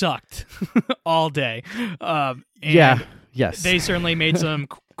sucked all day. Yes. They certainly made some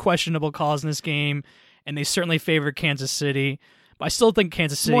questionable calls in this game, and they certainly favored Kansas City. But I still think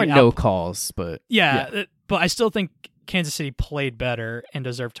Kansas City more no calls, but but I still think Kansas City played better and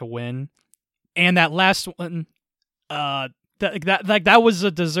deserved to win. And that last one, that was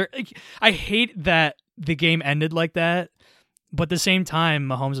a desert. I hate that the game ended like that, but at the same time,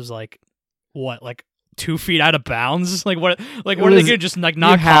 Mahomes was like, what, like 2 feet out of bounds? Like what? Like what are they gonna just like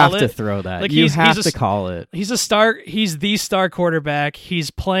not call it? You have to throw that. Like you have to call it. He's the star quarterback.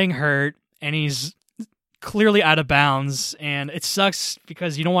 He's playing hurt, and he's clearly out of bounds. And it sucks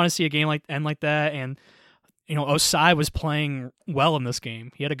because you don't want to see a game end like that. And Osai was playing well in this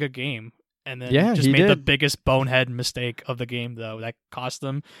game. He had a good game, and then just made the biggest bonehead mistake of the game, though, that cost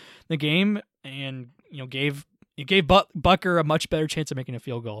them the game, and gave Bucker a much better chance of making a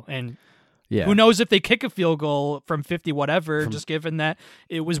field goal. And who knows if they kick a field goal from 50 whatever, just given that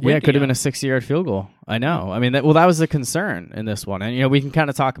it was windy. Yeah, it could have been a 60-yard field goal. I know. I mean, that was the concern in this one. And, we can kind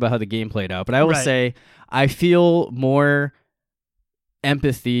of talk about how the game played out. But I will say I feel more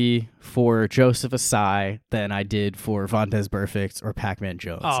empathy for Joseph Asai than I did for Vontaze Burfict or Pac-Man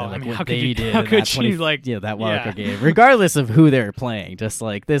Jones. Oh, and, I mean, how could you that Wildcard game, regardless of who they're playing. Just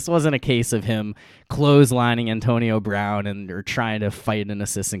like this wasn't a case of him clotheslining Antonio Brown or trying to fight an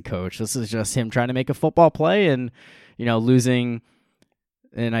assistant coach. This is just him trying to make a football play and losing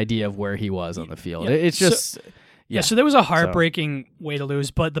an idea of where he was on the field. It's just. So there was a heartbreaking way to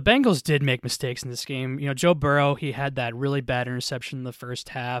lose, but the Bengals did make mistakes in this game. Joe Burrow, he had that really bad interception in the first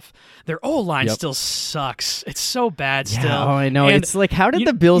half. Their O-line still sucks. It's so bad still. Oh, I know. And it's like, how did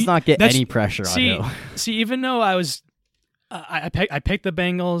the Bills not get any pressure on him? See, even though I was, I picked the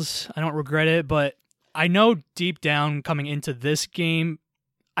Bengals, I don't regret it, but I know deep down coming into this game,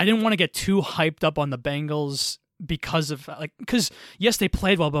 I didn't want to get too hyped up on the Bengals because yes, they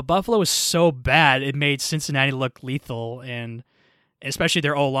played well, but Buffalo was so bad it made Cincinnati look lethal, and especially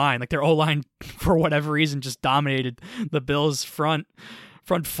their O-line. Like their O-line, for whatever reason, just dominated the Bills' front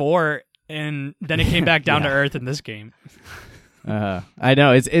four, and then it came back down to earth in this game. I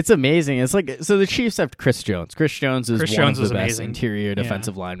know it's amazing. It's like, so the Chiefs have Chris Jones. Chris Jones is one of the best amazing interior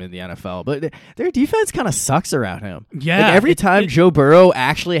defensive linemen in the NFL, but their defense kind of sucks around him. Yeah, like every time Joe Burrow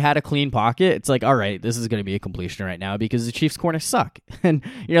actually had a clean pocket, it's like, all right, this is going to be a completion right now because the Chiefs' corners suck. And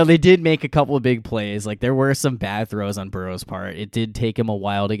they did make a couple of big plays. Like there were some bad throws on Burrow's part. It did take him a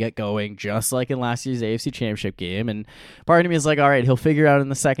while to get going, just like in last year's AFC Championship game. And part of me is like, all right, he'll figure it out in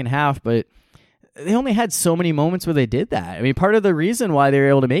the second half, but they only had so many moments where they did that. I mean, part of the reason why they were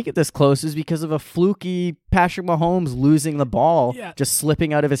able to make it this close is because of a fluky Patrick Mahomes losing the ball, just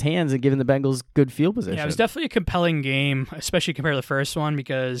slipping out of his hands and giving the Bengals good field position. Yeah, it was definitely a compelling game, especially compared to the first one,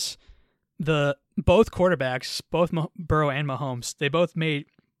 because both quarterbacks, both Burrow and Mahomes, they both made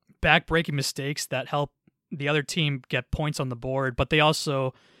back-breaking mistakes that helped the other team get points on the board, but they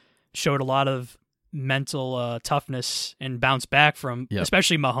also showed a lot of mental toughness and bounce back from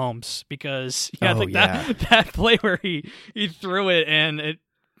especially Mahomes, because that play where he threw it and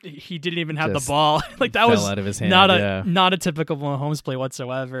he didn't even have the ball, like that was out of his hand, not a typical Mahomes play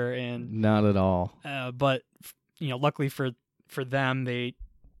whatsoever, and not at all. But luckily for them, they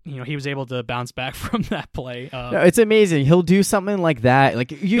he was able to bounce back from that play. No, it's amazing. He'll do something like that.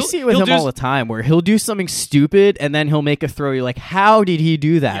 Like you see it with him all the time, where he'll do something stupid and then he'll make a throw. You're like, how did he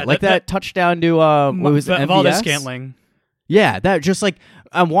do that? Yeah, that touchdown to what was it, Valdez-Scantling. Yeah, that just like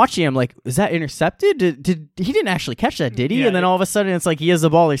I'm watching him. Like, is that intercepted? Did he didn't actually catch that? Did he? Yeah, and then all of a sudden, it's like he has the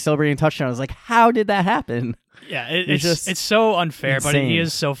ball. He's celebrating a touchdown. I was like, how did that happen? Yeah, it's so unfair, insane. But he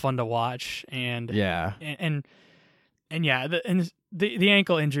is so fun to watch. And the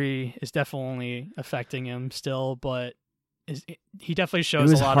ankle injury is definitely affecting him still, but he definitely It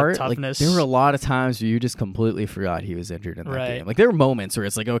shows was a lot hard. of toughness. Like, there were a lot of times where you just completely forgot he was injured in that Right. game. Like, there were moments where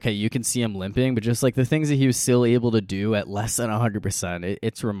it's like, okay, you can see him limping, but just like the things that he was still able to do at less than 100%,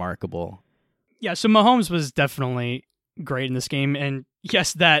 it's remarkable. Yeah, so Mahomes was definitely great in this game, and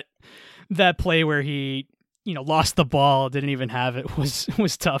yes, that play where he lost the ball, didn't even have it,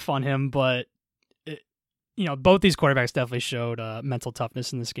 was tough on him, but both these quarterbacks definitely showed mental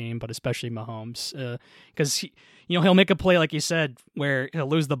toughness in this game, but especially Mahomes, because he'll make a play like you said where he'll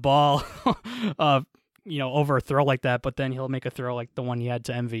lose the ball, over a throw like that, but then he'll make a throw like the one he had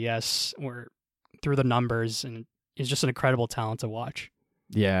to MVS, where through the numbers, and is just an incredible talent to watch.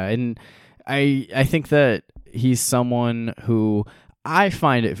 Yeah, and I think that he's someone who I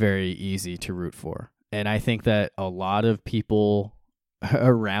find it very easy to root for, and I think that a lot of people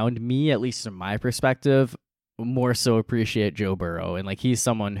around me, at least from my perspective, more so appreciate Joe Burrow, and like he's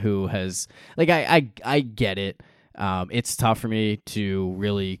someone who has like I get it. It's tough for me to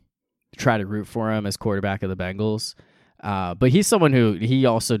really try to root for him as quarterback of the Bengals, but he's someone who he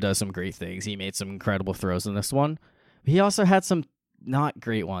also does some great things. He made some incredible throws in this one. He also had some not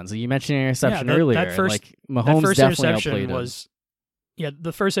great ones. You mentioned an interception earlier. Mahomes definitely outplayed him.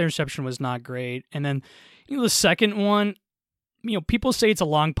 The first interception was not great, and then the second one. People say it's a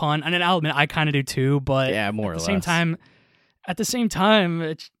long punt, and I'll admit I kind of do too. But yeah, more or less. At the same time,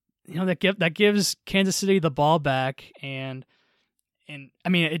 it's that gives Kansas City the ball back, and I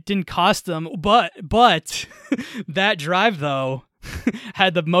mean it didn't cost them, but that drive though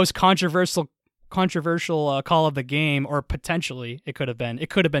had the most controversial call of the game, or potentially it could have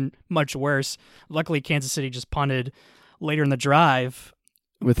been much worse. Luckily, Kansas City just punted later in the drive.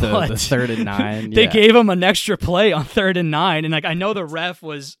 With the 3rd and 9, they gave him an extra play on 3rd and 9, and like I know the ref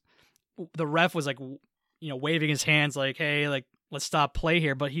was like waving his hands like, hey, like let's stop play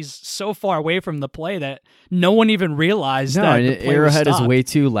here, but he's so far away from the play that no one even realized that the play Arrowhead was is way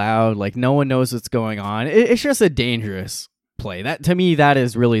too loud. Like no one knows what's going on. It's just a dangerous play. That to me, that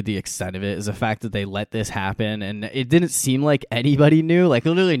is really the extent of it, is the fact that they let this happen, and it didn't seem like anybody knew. Like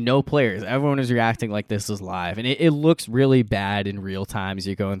literally no players. Everyone was reacting like this was live, and it looks really bad in real time as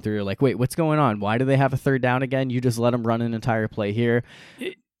you're going through. Like, wait, what's going on? Why do they have a 3rd down again? You just let them run an entire play here.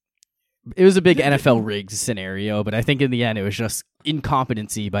 It was a big NFL rigged scenario, but I think in the end it was just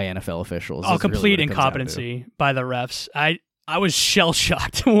incompetency by NFL officials. Oh, complete really incompetency by the refs. I was shell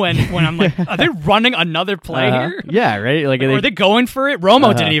shocked when I'm like, are they running another play here? Yeah, right. Like, are they going for it?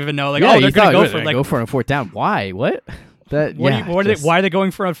 Romo didn't even know. Like, they're going to go for it. Like, go for a 4th down. Why? What? Why are they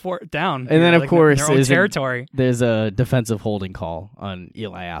going for a 4th down? And then of course, their own territory. There's a defensive holding call on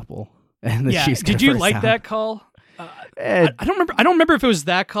Eli Apple, and the Chiefs. Did you like that call? I don't remember if it was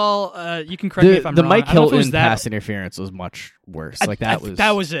that call. You can correct me if I'm wrong. The Mike Hilton pass interference was much worse.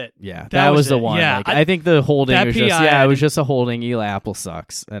 That was it. Yeah, that was the one. Yeah, like, I think the holding was it was just a holding. Eli Apple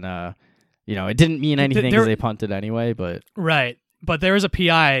sucks, and it didn't mean anything because they punted anyway. But right, but there was a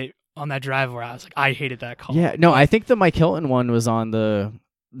PI on that drive where I was like, I hated that call. Yeah, no, I think the Mike Hilton one was on the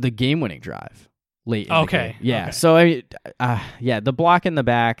game-winning drive. Late in the game. Yeah. Okay. So I mean, the block in the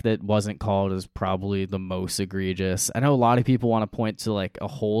back that wasn't called is probably the most egregious. I know a lot of people want to point to like a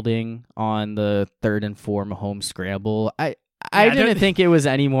holding on the 3rd and 4 Mahomes scramble. I didn't think it was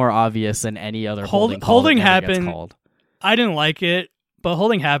any more obvious than any other holding call. Holding happened. I didn't like it, but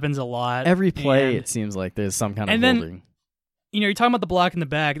holding happens a lot. Every play, it seems like there's some kind of holding. You're talking about the block in the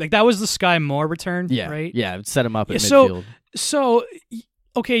back. Like that was the Sky Moore return, right? Yeah, set him up at midfield. So.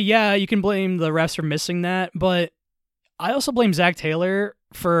 Okay, yeah, you can blame the refs for missing that, but I also blame Zach Taylor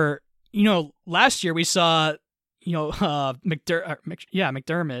for, last year we saw, McDermott,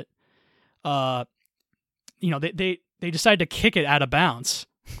 they decided to kick it out of bounds,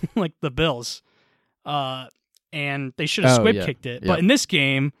 like the Bills, and they should have kicked it. Yep. But in this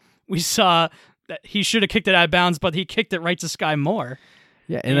game, we saw that he should have kicked it out of bounds, but he kicked it right to Sky Moore.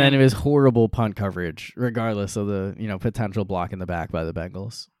 Yeah, and then it was horrible punt coverage, regardless of the potential block in the back by the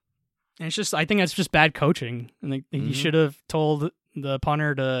Bengals. And it's just, I think that's just bad coaching. And he should have told the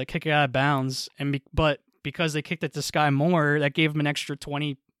punter to kick it out of bounds, but because they kicked it to Sky Moore, that gave him an extra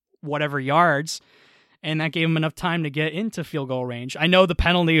 20 whatever yards, and that gave him enough time to get into field goal range. I know the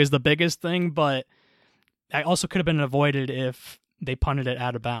penalty is the biggest thing, but that also could have been avoided if they punted it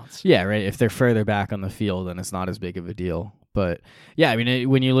out of bounds. Yeah, right. If they're further back on the field, then it's not as big of a deal. But yeah, I mean,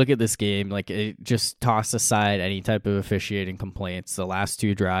 when you look at this game, like it just toss aside any type of officiating complaints. The last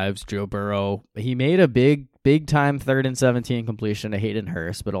 2 drives, Joe Burrow, he made a big time 3rd and 17 completion to Hayden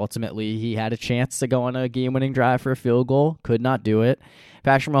Hurst, but ultimately he had a chance to go on a game-winning drive for a field goal, could not do it.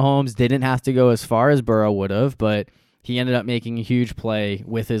 Patrick Mahomes didn't have to go as far as Burrow would have, but he ended up making a huge play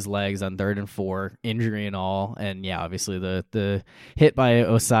with his legs on 3rd and 4, injury and all. And yeah, obviously the hit by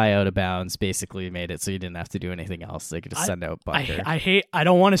Osai out of bounds basically made it so you didn't have to do anything else. They could just send out Butker. I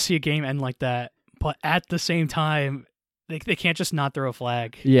don't want to see a game end like that, but at the same time, they can't just not throw a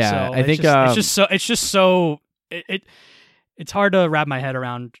flag. Yeah, so I think it's hard to wrap my head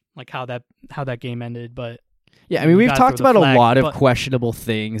around like how that game ended, but yeah, I mean, we've talked about flag, a lot of questionable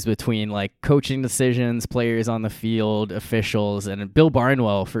things between like coaching decisions, players on the field, officials, and Bill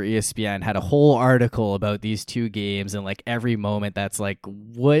Barnwell for ESPN had a whole article about these two games and like every moment that's like,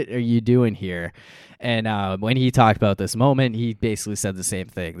 what are you doing here? And when he talked about this moment, he basically said the same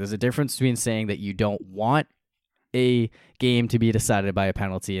thing. There's a difference between saying that you don't want a game to be decided by a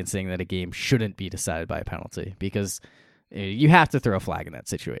penalty and saying that a game shouldn't be decided by a penalty, because you have to throw a flag in that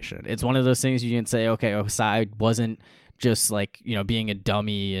situation. It's one of those things you can say, okay, Osai wasn't just like, being a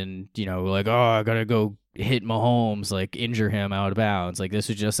dummy and, like, oh, I got to go hit Mahomes, like injure him out of bounds. Like this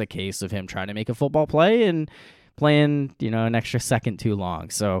was just a case of him trying to make a football play and playing, an extra second too long.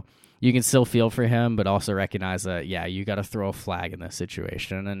 So you can still feel for him, but also recognize that, yeah, you got to throw a flag in this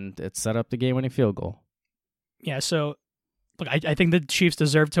situation, and it set up the game-winning field goal. Yeah, so look, I think the Chiefs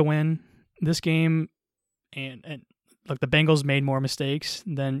deserve to win this game, and look, the Bengals made more mistakes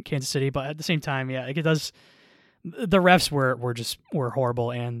than Kansas City, but at the same time, yeah, like it does. The refs were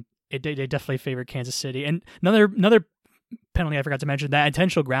horrible, and they definitely favored Kansas City. And another penalty I forgot to mention, that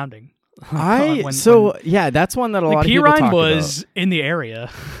intentional grounding. That's one that a lot of people talk about. Perine was in the area.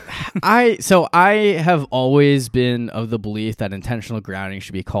 I have always been of the belief that intentional grounding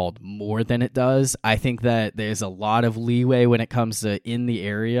should be called more than it does. I think that there's a lot of leeway when it comes to in the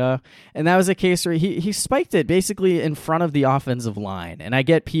area, and that was a case where he spiked it basically in front of the offensive line. And I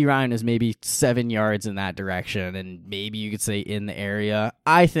get Perine is maybe 7 yards in that direction, and maybe you could say in the area.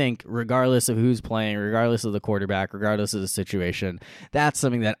 I think regardless of who's playing, regardless of the quarterback, regardless of the situation, that's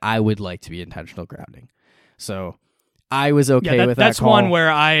something that I would like to be intentional grounding. So I was okay with that that's call. That's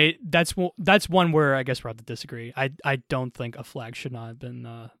one where I guess we're have to disagree. I don't think a flag should not have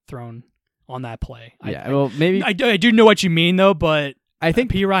been thrown on that play. Maybe I do know what you mean though, but I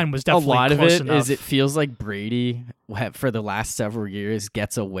think Perine was definitely a lot close of it enough. is it feels like Brady for the last several years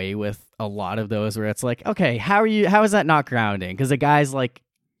gets away with a lot of those where it's like, okay, how is that not grounding? Because the guy's like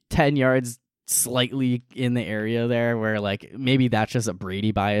 10 yards slightly in the area there, where like maybe that's just a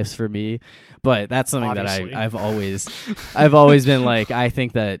Brady bias for me, but that's something Obviously. that I've always been like, I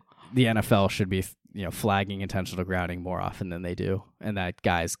think that the NFL should be flagging intentional grounding more often than they do, and that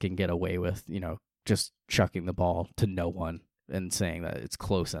guys can get away with just chucking the ball to no one and saying that it's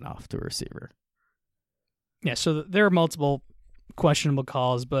close enough to a receiver. Yeah, so there are multiple questionable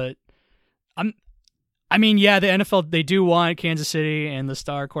calls, but the NFL, they do want Kansas City and the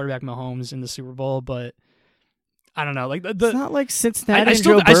star quarterback Mahomes in the Super Bowl, but I don't know. Like it's not like Cincinnati. I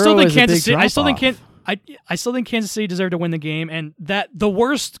still think Kansas City. I still think Kansas City deserved to win the game, and that the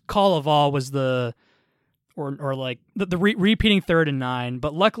worst call of all was the repeating 3rd and 9.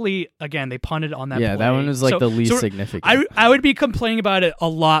 But luckily, again, they punted on that. Yeah, play. that one was the least significant. I would be complaining about it a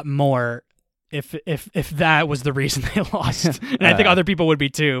lot more if that was the reason they lost, and I think other people would be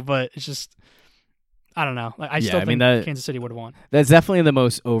too. But it's just, I don't know. Like, I still think Kansas City would have won. That's definitely the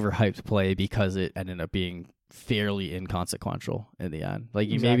most overhyped play because it ended up being fairly inconsequential in the end. Like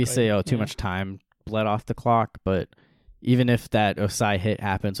you maybe say, too much time bled off the clock, but even if that Osai hit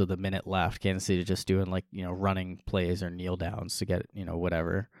happens with a minute left, Kansas City just doing running plays or kneel downs to get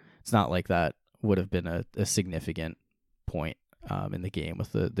whatever. It's not like that would have been a significant point in the game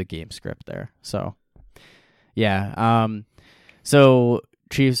with the game script there. So yeah, so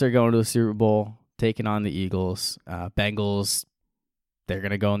Chiefs are going to the Super Bowl, taking on the Eagles. Bengals, they're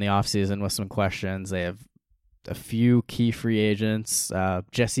going to go in the offseason with some questions. They have a few key free agents.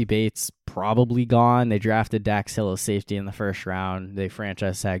 Jesse Bates probably gone. They drafted Dax Hill as safety in the first round. They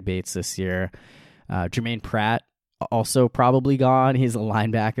franchise tag Bates this year. Jermaine Pratt also probably gone. He's a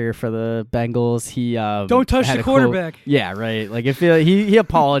linebacker for the Bengals. He don't touch the quarterback. Yeah, right. Like he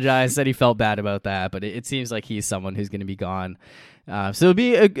apologized, said he felt bad about that, but it seems like he's someone who's going to be gone. So it'll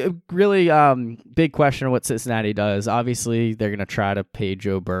be a really big question of what Cincinnati does. Obviously, they're going to try to pay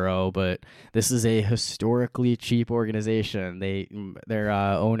Joe Burrow, but this is a historically cheap organization. Their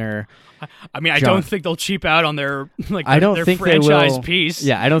owner. I don't think they'll cheap out on their their franchise piece.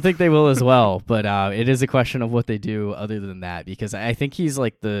 Yeah, I don't think they will as well. But it is a question of what they do other than that, because I think he's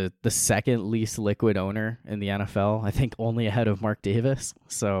like the second least liquid owner in the NFL. I think only ahead of Mark Davis.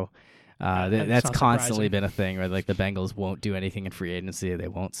 So. That's constantly been a thing where like the Bengals won't do anything in free agency. They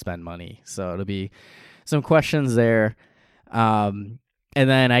won't spend money. So it'll be some questions there. And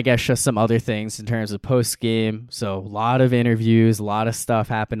then I guess just some other things in terms of post game. So a lot of interviews, a lot of stuff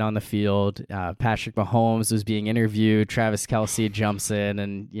happened on the field. Patrick Mahomes was being interviewed. Travis Kelce jumps in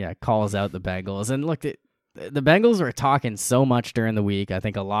and calls out the Bengals. And look, the Bengals were talking so much during the week. I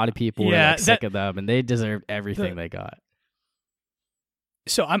think a lot of people were sick of them, and they deserved everything they got.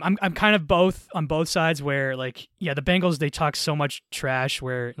 So I'm kind of on both sides where the Bengals, they talk so much trash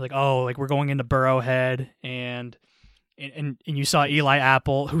where we're going into Burrowhead and you saw Eli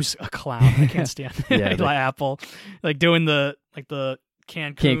Apple, who's a clown. I can't stand Eli Apple, doing the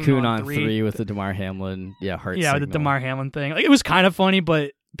Cancun on three with the Damar Hamlin, heart signal. With the Damar Hamlin thing. It was kind of funny,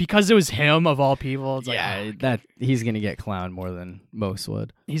 but because it was him of all people, it's that he's gonna get clowned more than most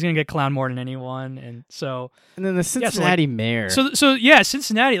would. He's gonna get clowned more than anyone, and then the Cincinnati mayor. So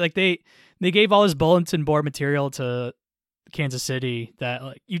Cincinnati, they gave all this bulletin board material to Kansas City that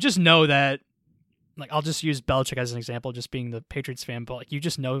you just know that. I'll just use Belichick as an example, just being the Patriots fan, but you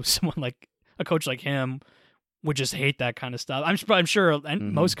just know someone like a coach like him would just hate that kind of stuff. I'm sure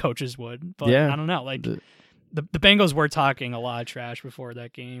most coaches would, but I don't know. The Bengals were talking a lot of trash before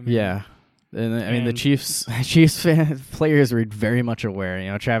that game. Yeah. And the Chiefs players were very much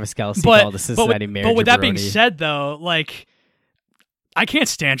aware. Travis Kelce called the Cincinnati mayor. But with that being said, though, I can't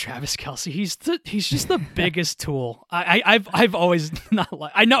stand Travis Kelce. He's just the biggest tool. I've always not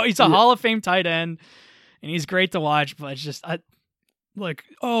I know he's a Hall of Fame tight end, and he's great to watch. But it's just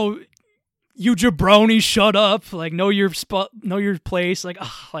you jabroni, shut up. Know your spot, know your place. I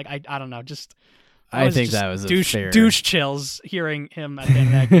don't know. I think that was douche chills hearing him at the end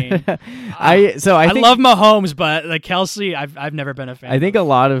of that game. I love Mahomes, but Kelce, I've never been a fan. I think a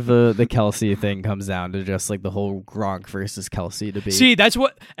lot of the Kelce thing comes down to just the whole Gronk versus Kelce debate. See, that's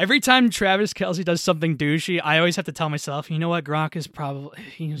what every time Travis Kelce does something douchey, I always have to tell myself, you know what, Gronk is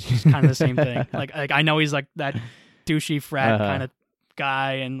he's just kind of the same thing. I know he's that douchey frat kind of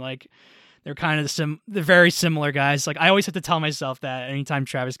guy, and they're kind of they're very similar guys. I always have to tell myself that anytime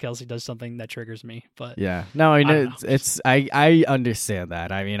Travis Kelce does something that triggers me. But no, I know I understand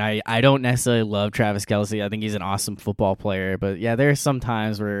that. I mean, I don't necessarily love Travis Kelce. I think he's an awesome football player, but there are some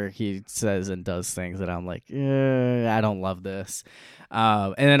times where he says and does things that I'm like, I don't love this.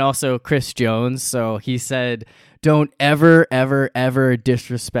 And then also Chris Jones. So he said, don't ever, ever, ever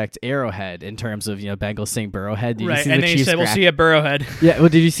disrespect Arrowhead in terms of, Bengals saying Burrowhead. Did right, you see and then he said, we'll see you at Burrowhead. Yeah, well,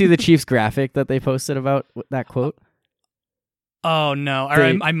 did you see the Chiefs graphic that they posted about that quote? Oh, no.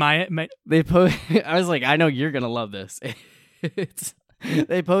 I might. They I was like, I know you're going to love this.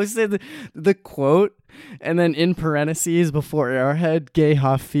 They posted the quote, and then in parentheses before Arrowhead,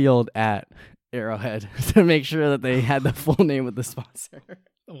 Gayhoff Field at Arrowhead to make sure that they had the full name of the sponsor.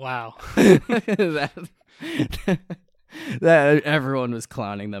 Wow. that everyone was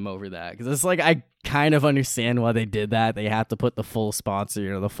clowning them over that, because it's I kind of understand why they did that. They have to put the full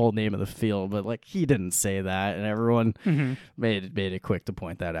sponsor, the full name of the field, but he didn't say that, and everyone made it quick to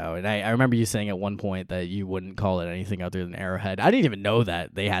point that out. And I remember you saying at one point that you wouldn't call it anything other than Arrowhead. I didn't even know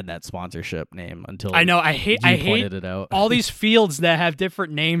that they had that sponsorship name until I know. I hate it out. All these fields that have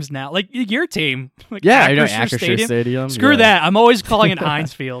different names now, your team. I know, Acrisure Stadium. Screw that. I'm always calling it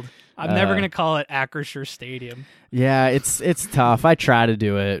Heinz Field. I'm never going to call it Acrisure Stadium. Yeah, it's tough. I try to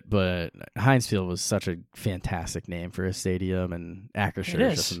do it, but Heinz Field was such a fantastic name for a stadium, and Acrisure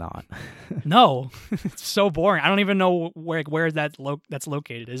is just not. No, it's so boring. I don't even know where that's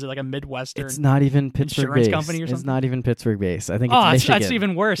located. Is it a Midwestern? It's not even Pittsburgh insurance based. company or something? It's not even Pittsburgh based. I think it's Michigan. That's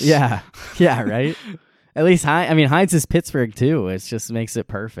even worse. Yeah, right. At least Heinz is Pittsburgh too. It just makes it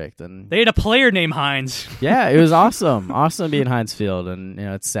perfect. And they had a player named Heinz. Yeah, it was awesome being Heinz Field, and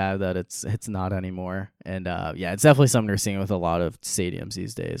it's sad that it's not anymore. And it's definitely something we're seeing with a lot of stadiums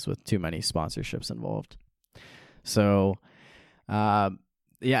these days, with too many sponsorships involved. So, I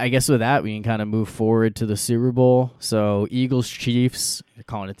guess with that we can kind of move forward to the Super Bowl. So Eagles Chiefs, they're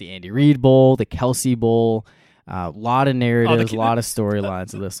calling it the Andy Reid Bowl, the Kelce Bowl. A lot of narratives, a lot of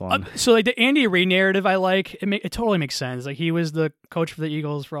storylines of this one. So the Andy Reid narrative, I like. It totally makes sense. He was the coach for the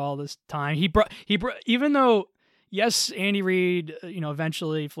Eagles for all this time. He brought even though yes, Andy Reid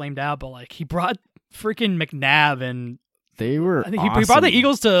eventually flamed out, but he brought freaking McNabb, and they were. I think he brought the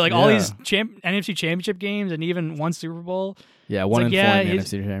Eagles to all these NFC Championship games and even one Super Bowl. Yeah, one in 4 in the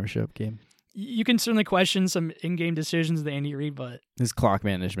NFC Championship game. You can certainly question some in-game decisions of the Andy Reid, but his clock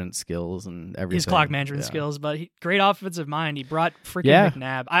management skills and everything. Skills, but great offensive mind. He brought freaking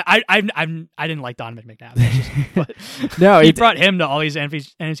McNabb. I didn't like Donovan McNabb. But no, he brought him to all these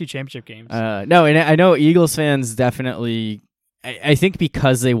NFC Championship games. No, and I know Eagles fans definitely. I think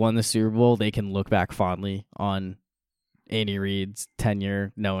because they won the Super Bowl, they can look back fondly on Andy Reid's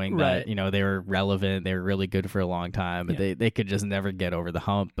tenure, knowing that, they were relevant, they were really good for a long time, but they could just never get over the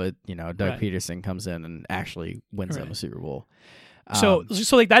hump. But, Doug Peterson comes in and actually wins them a Super Bowl. So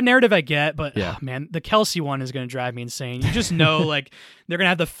like that narrative I get, but man, the Kelce one is going to drive me insane. You just know, like, they're going to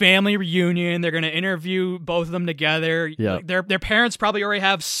have the family reunion. They're going to interview both of them together. Yeah. Like, their parents probably already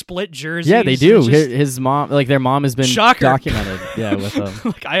have split jerseys. Yeah, they do. His mom, like their mom has been documented. Yeah, with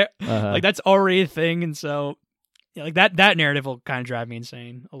them. Like that's already a thing, and so. Yeah, like that narrative will kind of drive me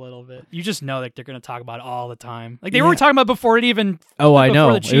insane a little bit. You just know that they're going to talk about it all the time. Like they were talking about before it even. Oh, I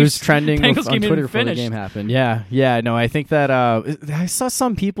know. It was trending on Twitter before the game happened. Yeah. No, I think that I saw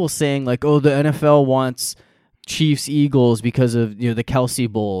some people saying like, "Oh, the NFL wants Chiefs Eagles because of the Kelce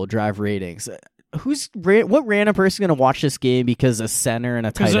Bowl drive ratings." What random person going to watch this game because a center and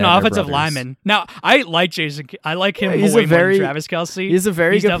a tight end? Because an offensive lineman. Now, I like Jason. I like him way more than Travis Kelce. He's a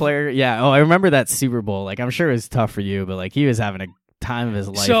very good player. Yeah. Oh, I remember that Super Bowl. Like, I'm sure it was tough for you, but like he was having a time of his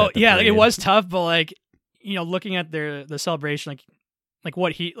life. So yeah, like, it was tough, but like looking at the celebration, like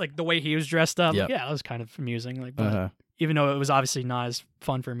what the way he was dressed up, that was kind of amusing. Like, but even though it was obviously not as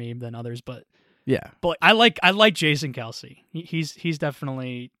fun for me than others, but But I like Jason Kelce. He's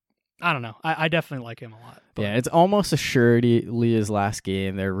definitely. I don't know. I definitely like him a lot. But. Yeah, it's almost assuredly his last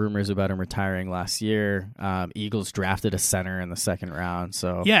game. There are rumors about him retiring last year. Eagles drafted a center in the second round.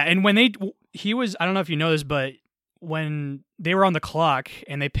 So yeah, and when he was, I don't know if you know this, but when they were on the clock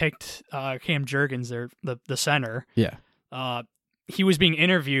and they picked Cam Jurgens, the center. Yeah. He was being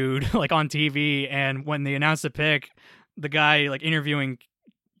interviewed like on TV, and when they announced the pick, the guy like interviewing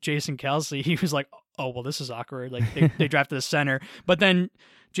Jason Kelce, he was like, "Oh well, this is awkward." Like they drafted a center, but then.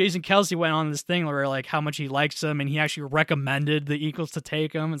 Jason Kelce went on this thing where like how much he likes him, and he actually recommended the Eagles to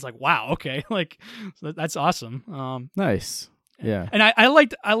take him. It's like, wow, okay, like that's awesome. Nice, yeah. And I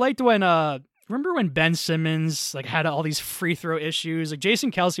liked when remember when Ben Simmons like had all these free throw issues. Like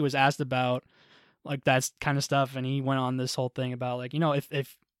Jason Kelce was asked about like that kind of stuff, and he went on this whole thing about like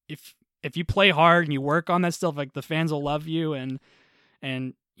if you play hard and you work on that stuff, like the fans will love you, and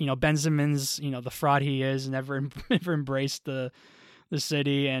Ben Simmons, the fraud he is, never embraced the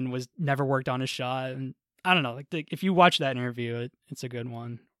city and was never worked on a shot. And I don't know, like if you watch that interview, it's a good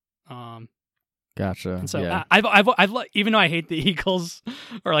one. Gotcha. And so I've even though I hate the Eagles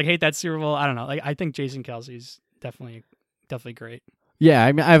or like hate that Super Bowl, I don't know. Like I think Jason Kelce's definitely great. Yeah,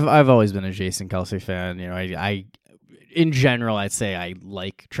 I mean, I've always been a Jason Kelce fan. I in general, I'd say I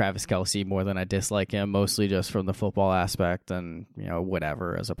like Travis Kelce more than I dislike him, mostly just from the football aspect and,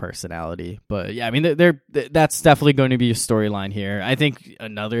 whatever as a personality. But yeah, I mean, that's definitely going to be a storyline here. I think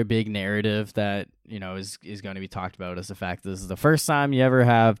another big narrative that, is going to be talked about is the fact that this is the first time you ever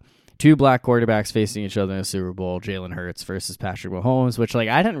have two black quarterbacks facing each other in a Super Bowl, Jalen Hurts versus Patrick Mahomes, which like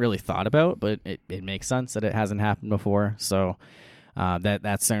I hadn't really thought about, but it makes sense that it hasn't happened before. So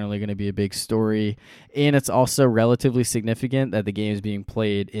that's certainly going to be a big story. And it's also relatively significant that the game is being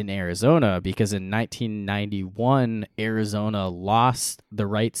played in Arizona because in 1991, Arizona lost the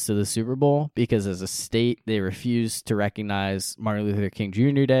rights to the Super Bowl because as a state, they refused to recognize Martin Luther King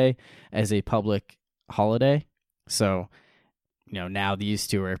Jr. Day as a public holiday. So, now these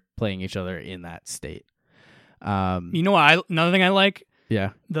two are playing each other in that state. Another thing I like?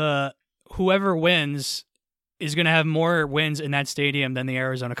 Yeah. Whoever wins is going to have more wins in that stadium than the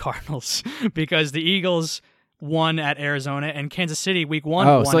Arizona Cardinals because the Eagles won at Arizona and Kansas City week 1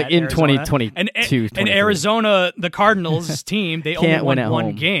 won so like at in Arizona. 2022 and Arizona, the Cardinals team, they only won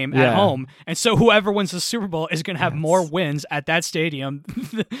one game at home. And so whoever wins the Super Bowl is going to have more wins at that stadium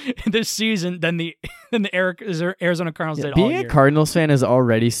this season than the Arizona Cardinals did all year. Being a Cardinals fan is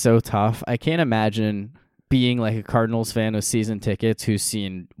already so tough. I can't imagine being like a Cardinals fan with season tickets who's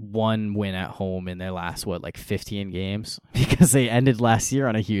seen one win at home in their last 15 games because they ended last year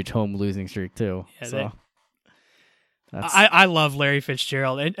on a huge home losing streak too. Yeah, I love Larry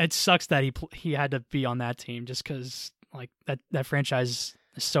Fitzgerald. It sucks that he had to be on that team just because like that franchise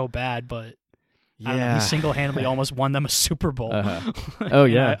is so bad, but I don't know, he single-handedly almost won them a Super Bowl. Oh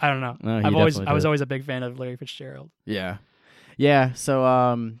yeah, I don't know. No, I was always a big fan of Larry Fitzgerald. Yeah.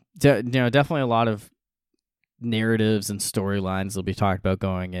 So definitely a lot of narratives and storylines will be talked about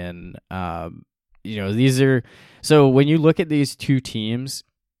going in. These are so when you look at these two teams,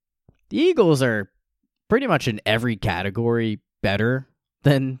 the Eagles are pretty much in every category better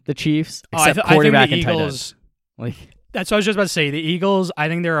than the Chiefs, except quarterback and tight end. Like that's what I was just about to say. The Eagles, I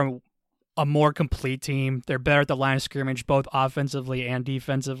think they're a more complete team. They're better at the line of scrimmage, both offensively and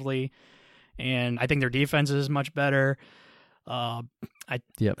defensively, and I think their defense is much better.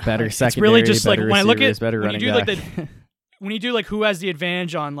 Better secondary. It's really just like when I look at better when you do back. like when you do like who has the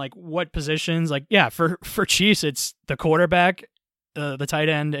advantage on like what positions, like for Chiefs it's the quarterback, the tight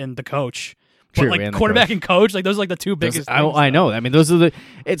end, and the coach. True, but like quarterback and coach, like those are like the two biggest. I know. I mean, those are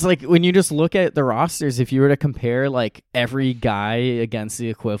it's like when you just look at the rosters, if you were to compare like every guy against the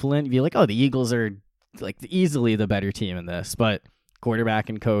equivalent, you'd be like, oh, the Eagles are like easily the better team in this, but quarterback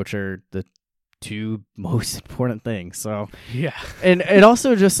and coach are the two most important things. So yeah, and it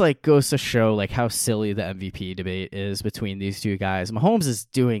also just like goes to show like how silly the MVP debate is between these two guys. Mahomes is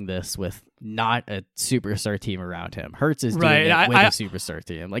doing this with not a superstar team around him. Hurts is doing it with a superstar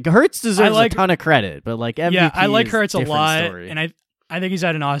team. Like Hurts deserves a ton of credit, but like MVP, I like Hurts a lot, story. and I think he's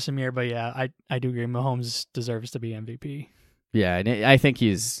had an awesome year. But yeah, I do agree. Mahomes deserves to be MVP. Yeah, and I think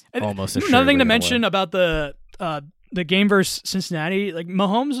he's almost another thing to mention about the game versus Cincinnati, like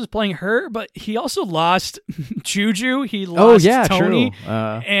Mahomes was playing hurt, but he also lost Juju. He lost Tony, true.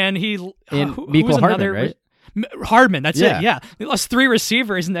 And who was Hardman, another right? Hardman. That's it. Yeah, they lost 3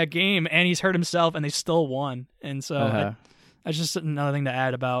 receivers in that game, and he's hurt himself, and they still won. And so that's just another thing to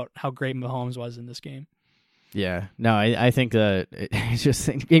add about how great Mahomes was in this game. Yeah, no, I think that it's just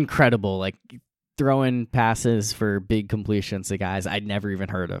incredible. Like throwing passes for big completions to guys I'd never even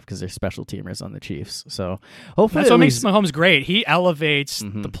heard of because they're special teamers on the Chiefs. So hopefully that's what makes Mahomes great. He elevates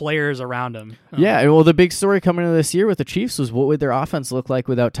the players around him. Yeah, well, the big story coming into this year with the Chiefs was what would their offense look like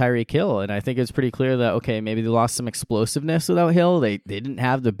without Tyreek Hill, and I think it's pretty clear that okay, maybe they lost some explosiveness without Hill. They didn't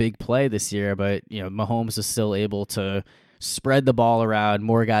have the big play this year, but Mahomes is still able to spread the ball around.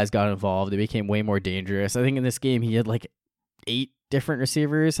 More guys got involved. They became way more dangerous. I think in this game he had like 8 different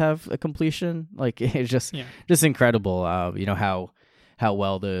receivers have a completion. Like it's just incredible. How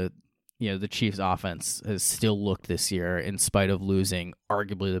well the Chiefs offense has still looked this year in spite of losing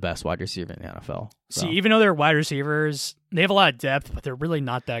arguably the best wide receiver in the NFL. So. See, even though they're wide receivers, they have a lot of depth, but they're really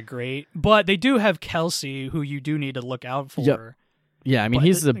not that great. But they do have Kelsey, who you do need to look out for. Yep. Yeah, I mean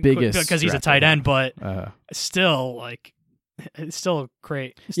he's the biggest because he's a tight end, but still like. It's still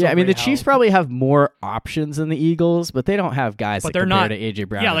great. I mean, the Chiefs probably have more options than the Eagles, but they don't have guys that compare to AJ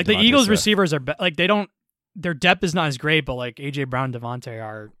Brown. Yeah, like the Eagles receivers are like they don't. Their depth is not as great, but like AJ Brown and Devontae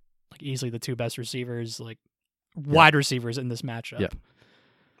are like easily the 2 best receivers, like wide receivers in this matchup. Yeah,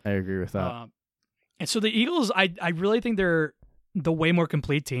 I agree with that. And so the Eagles, I really think they're the way more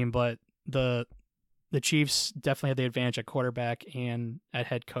complete team, but the Chiefs definitely have the advantage at quarterback and at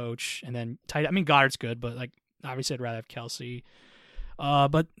head coach, and then tight. I mean, Goddard's good, but like. Obviously, I'd rather have Kelsey,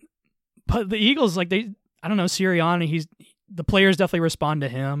 but the Eagles, like I don't know, Sirianni. The players definitely respond to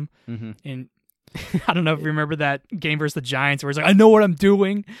him, and I don't know if you remember that game versus the Giants where he's like, "I know what I'm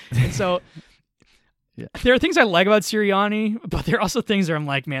doing," and so there are things I like about Sirianni, but there are also things where I'm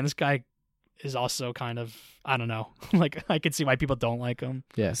like, man, this guy is also kind of I don't know, like I could see why people don't like him.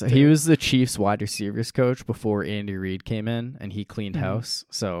 Yeah, so he was the Chiefs wide receivers coach before Andy Reid came in, and he cleaned house,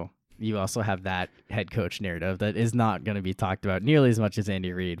 so. You also have that head coach narrative that is not going to be talked about nearly as much as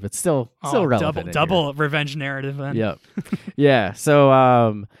Andy Reid, but still relevant. Double revenge narrative then. Yep. Yeah. So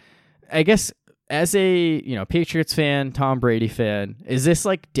I guess as a Patriots fan, Tom Brady fan, is this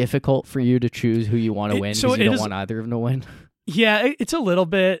like difficult for you to choose who you want to win because you don't want either of them to win? Yeah, it's a little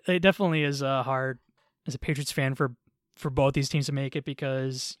bit. It definitely is hard as a Patriots fan for both these teams to make it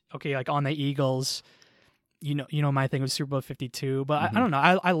because like on the Eagles. You know my thing was Super Bowl 52, but I don't know.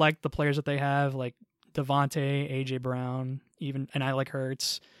 I like the players that they have, like Devontae, AJ Brown, and I like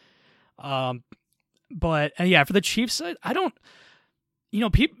Hurts. But for the Chiefs side, I don't.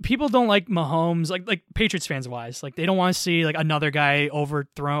 People don't like Mahomes, like Patriots fans wise, like they don't want to see like another guy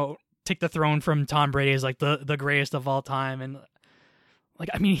take the throne from Tom Brady as like the greatest of all time, and like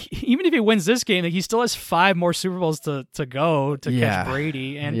I mean, even if he wins this game, like, he still has 5 more Super Bowls to go to catch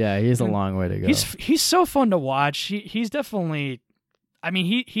Brady. And he has a long way to go. He's so fun to watch. He's definitely, I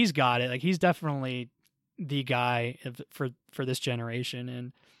mean, he's got it. Like he's definitely the guy for this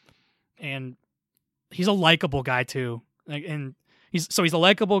generation, and he's a likable guy too. Like he's a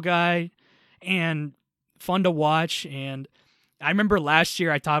likable guy and fun to watch. And I remember last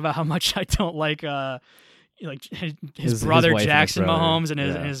year I talked about how much I don't like his brother Jackson Mahomes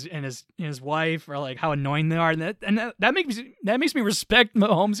and his wife, or like how annoying they are, and that makes me respect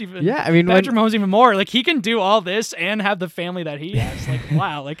Mahomes even. Yeah, I mean Patrick Mahomes even more. Like he can do all this and have the family that he has. Like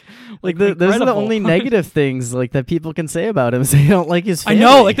wow, like those are the only negative things like that people can say about him. So they don't like his family. I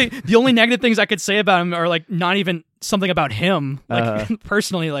know, like the only negative things I could say about him are like not even something about him, like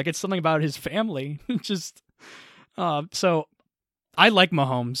personally, like it's something about his family. Just so. I like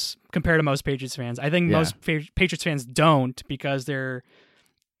Mahomes compared to most Patriots fans. I think most Patriots fans don't because they're,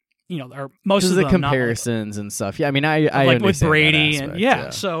 are most of the them comparisons and stuff. Yeah, I mean, I like with Brady aspect,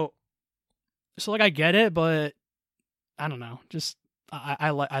 and so like I get it, but I don't know. Just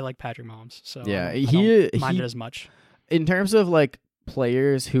I like Patrick Mahomes. So Yeah, I don't mind he it as much. in terms of like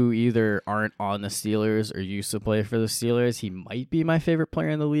players who either aren't on the Steelers or used to play for the Steelers, he might be my favorite player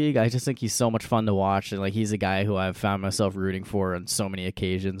in the league. I just think he's so much fun to watch, and like he's a guy who I've found myself rooting for on so many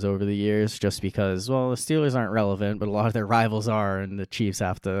occasions over the years, just because, well, the Steelers aren't relevant, but a lot of their rivals are, and the Chiefs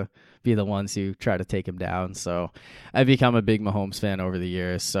have to be the ones who try to take him down. So I've become a big Mahomes fan over the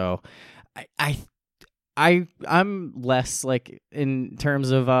years. So I'm less like in terms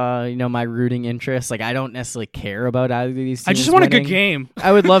of my rooting interest. Like I don't necessarily care about either of these teams. I just want winning. a good game.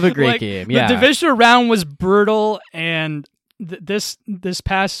 I would love a great Like, game. Yeah, the divisional round was brutal, and this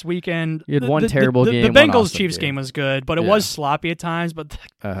past weekend you had one terrible game. The one Bengals awesome Chiefs game was good, but it was sloppy at times. But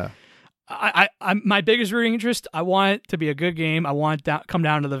I my biggest rooting interest, I want it to be a good game. I want it come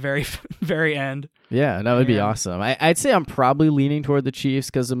down to the very very end. Yeah, that would be awesome. I'd say I'm probably leaning toward the Chiefs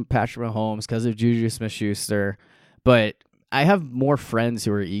because of Patrick Mahomes, because of Juju Smith-Schuster, but I have more friends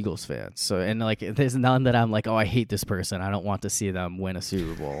who are Eagles fans. So, and like, there's none that I'm like, oh, I hate this person, I don't want to see them win a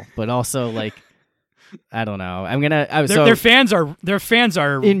Super Bowl. But also, like, I don't know. Their fans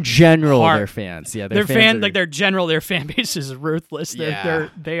are in general hard. They're fans. Yeah, their fan base is ruthless.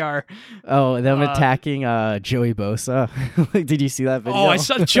 They are. Oh, them attacking Joey Bosa. Did you see that video? Oh, I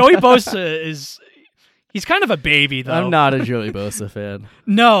saw Joey Bosa he's kind of a baby though. I'm not a Joey Bosa fan.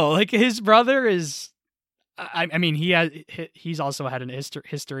 No, like his brother is. I mean, he's also had an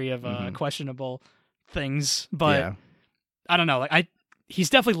history of questionable things, but I don't know. Like he's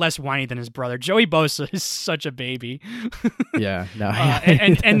definitely less whiny than his brother. Joey Bosa is such a baby. Yeah, no,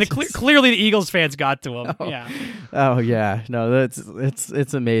 and clearly the Eagles fans got to him. Oh. Yeah. Oh yeah, no,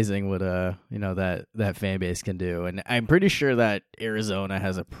 it's amazing what that fan base can do, and I'm pretty sure that Arizona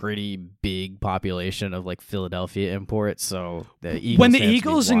has a pretty big population of like Philadelphia imports. So the Eagles when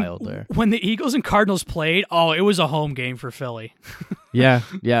the Eagles and Cardinals played, it was a home game for Philly. yeah,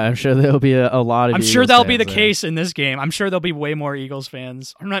 I'm sure there'll be a lot of. I'm sure that'll be the case in this game. I'm sure there'll be way more Eagles fans.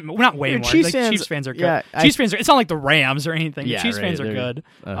 Or not way more. Chiefs fans are good. Yeah, Chiefs fans are. It's not like the Rams or anything. Yeah, Chiefs fans are good.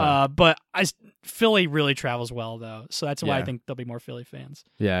 But Philly really travels well though, so that's why I think there'll be more Philly fans.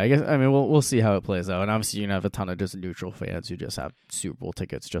 Yeah, I guess. I mean, we'll see how it plays out, and obviously you're gonna have a ton of just neutral fans who just have Super Bowl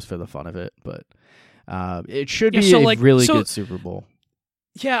tickets just for the fun of it. But it should be a really good Super Bowl.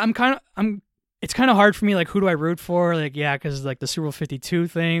 Yeah, it's kind of hard for me. Like, who do I root for? Like, yeah, because like the Super Bowl 52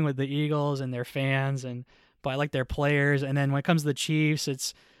 thing with the Eagles and their fans, but I like their players. And then when it comes to the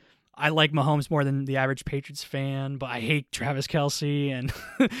Chiefs, I like Mahomes more than the average Patriots fan, but I hate Travis Kelce and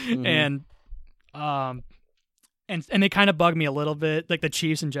and they kind of bug me a little bit, like the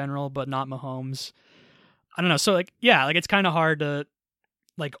Chiefs in general, but not Mahomes. I don't know. So like, yeah, like it's kind of hard to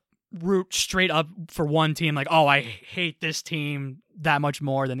like root straight up for one team. Like, oh, I hate this team that much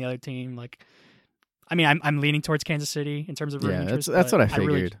more than the other team. Like, I mean, I'm leaning towards Kansas City in terms of rooting interest. That's what I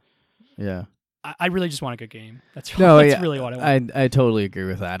figured. I really just want a good game. That's really what I want. I totally agree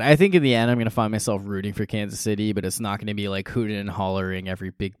with that. I think in the end, I'm going to find myself rooting for Kansas City, but it's not going to be like hooting and hollering every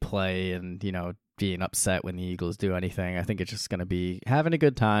big play and, being upset when the Eagles do anything. I think it's just going to be having a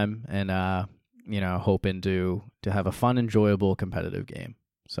good time and, hoping to have a fun, enjoyable, competitive game.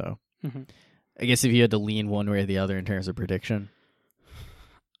 So I guess if you had to lean one way or the other in terms of prediction.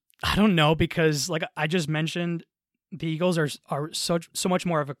 I don't know, because like I just mentioned, the Eagles are so much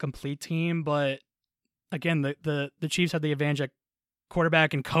more of a complete team, but again, the Chiefs have the advantage at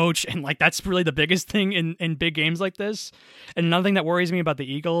quarterback and coach, and like that's really the biggest thing in big games like this. And another thing that worries me about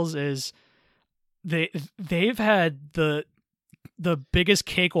the Eagles is they've had the biggest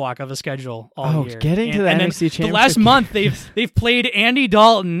cakewalk of a schedule all year. Getting to the NFC Championship. The last month they've played Andy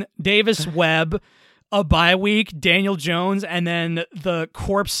Dalton, Davis Webb, a bye week, Daniel Jones, and then the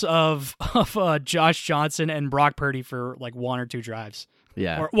corpse of Josh Johnson and Brock Purdy for like one or two drives.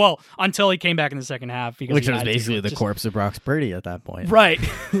 Yeah. Until he came back in the second half. Which was basically the corpse of Brock Purdy at that point. Right.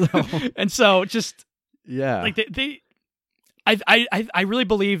 And so just... Yeah. Like I really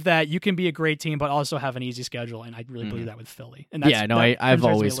believe that you can be a great team, but also have an easy schedule, and I really believe that with Philly. And I've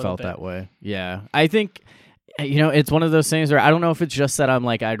always felt that way. Yeah. I think... it's one of those things where I don't know if it's just that I'm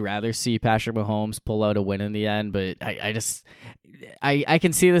like, I'd rather see Patrick Mahomes pull out a win in the end, but I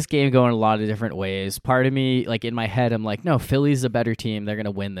can see this game going a lot of different ways. Part of me, like in my head, I'm like, no, Philly's a better team. They're going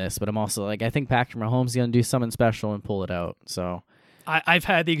to win this. But I'm also like, I think Patrick Mahomes is going to do something special and pull it out. So I've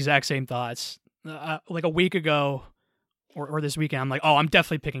had the exact same thoughts. Like a week ago or this weekend, I'm like, oh, I'm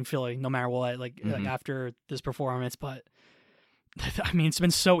definitely picking Philly no matter what, like after this performance. But I mean, it's been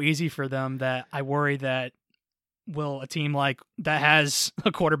so easy for them that I worry that will a team like that has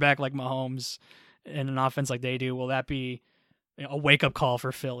a quarterback like Mahomes and an offense like they do, will that be a wake-up call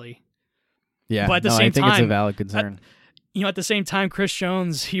for Philly? Yeah, but at the same I think time, it's a valid concern. at the same time, Chris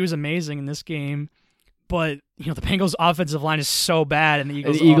Jones, he was amazing in this game, but the Bengals' offensive line is so bad, and the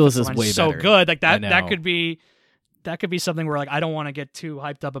Eagles' offensive line way is so better. good. Like that could be something where like I don't want to get too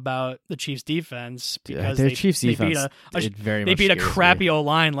hyped up about the Chiefs' defense because their Chiefs' defense they beat a crappy O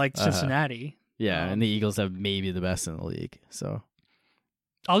line like Cincinnati. Yeah, and the Eagles have maybe the best in the league. So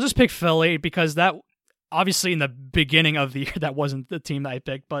I'll just pick Philly because that obviously in the beginning of the year that wasn't the team that I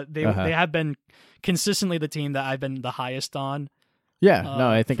picked, but they have been consistently the team that I've been the highest on. Yeah, no,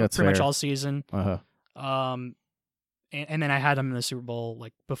 I think that's pretty fair. much all season. And then I had them in the Super Bowl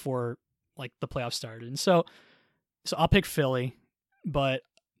like before like the playoffs started, and so I'll pick Philly, but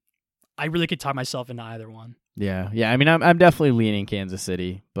I really could tie myself into either one. Yeah. I mean, I'm definitely leaning Kansas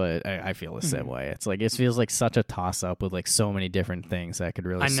City, but I feel the same way. It's like it feels like such a toss up with like so many different things that could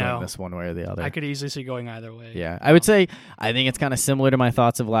really swing this one way or the other. I could easily see going either way. Yeah, I would say I think it's kind of similar to my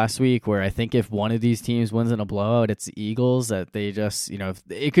thoughts of last week, where I think if one of these teams wins in a blowout, it's the Eagles. That they just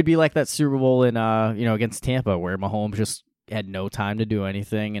it could be like that Super Bowl in against Tampa, where Mahomes just had no time to do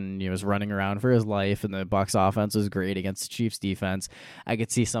anything and he was running around for his life, and the Bucs offense was great against the Chiefs defense. I could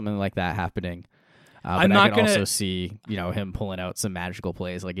see something like that happening. But I can also see, him pulling out some magical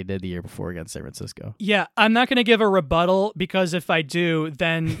plays like he did the year before against San Francisco. Yeah, I'm not going to give a rebuttal because if I do,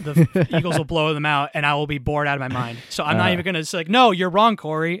 then the Eagles will blow them out and I will be bored out of my mind. So I'm not even going to say, like, no, you're wrong,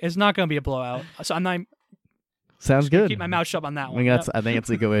 Corey. It's not going to be a blowout. So I'm not. Sounds good. Keep my mouth shut on that one. I think it's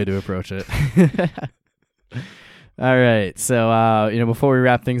a good way to approach it. All right, so before we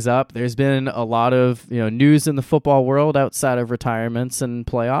wrap things up, there's been a lot of news in the football world outside of retirements and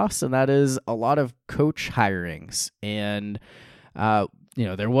playoffs, and that is a lot of coach hirings. And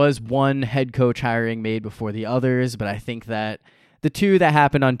there was one head coach hiring made before the others, but I think that the two that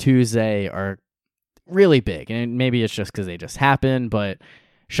happened on Tuesday are really big, and maybe it's just because they just happened. But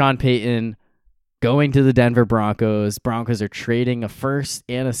Sean Payton going to the Denver Broncos. Broncos are trading a first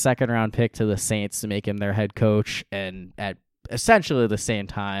and a second round pick to the Saints to make him their head coach. And at essentially the same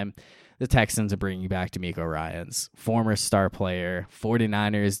time, the Texans are bringing back DeMeco Ryans, former star player,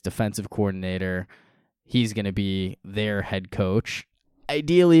 49ers defensive coordinator. He's going to be their head coach,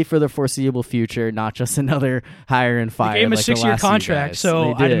 ideally for the foreseeable future, not just another hire and fire. They gave him a like 6-year contract,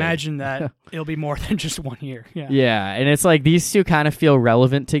 so I'd did. imagine that it'll be more than just 1 year. Yeah, and it's like these two kind of feel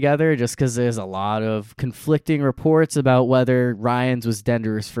relevant together just because there's a lot of conflicting reports about whether Ryans was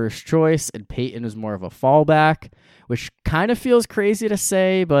Denver's first choice and Peyton was more of a fallback, which kind of feels crazy to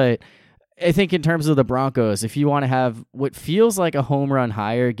say, but I think in terms of the Broncos, if you want to have what feels like a home run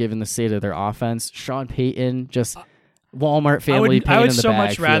hire given the state of their offense, Sean Payton just... Walmart family pain in the so bag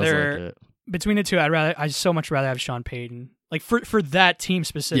much rather like it. Between the two. I'd so much rather have Sean Payton, like for that team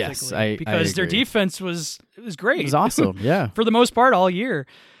specifically, yes, because their defense was great. It was awesome, yeah, for the most part all year.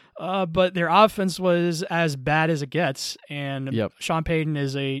 But their offense was as bad as it gets, and Sean Payton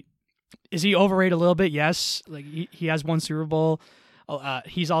is he overrated a little bit? Yes, like he has won Super Bowl.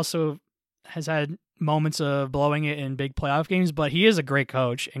 He's also has had moments of blowing it in big playoff games, but he is a great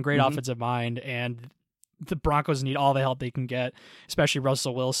coach and great offensive mind, and the Broncos need all the help they can get, especially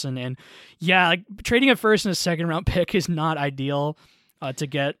Russell Wilson. And like trading a first and a second round pick is not ideal to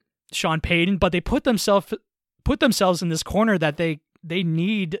get Sean Payton, but they put themselves in this corner that they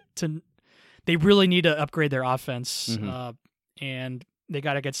really need to upgrade their offense. And they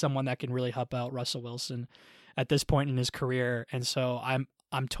got to get someone that can really help out Russell Wilson at this point in his career. And so I'm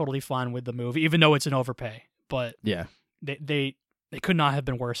totally fine with the move, even though it's an overpay, but they could not have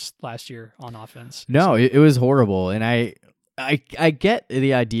been worse last year on offense. No, it was horrible. And I get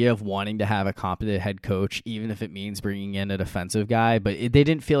the idea of wanting to have a competent head coach, even if it means bringing in a defensive guy, but they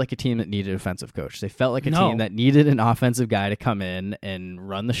didn't feel like a team that needed a defensive coach. They felt like a team that needed an offensive guy to come in and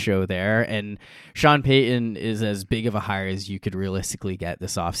run the show there. And Sean Payton is as big of a hire as you could realistically get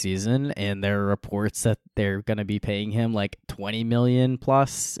this offseason. And there are reports that they're going to be paying him like $20 million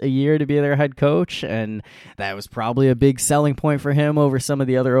plus a year to be their head coach. And that was probably a big selling point for him over some of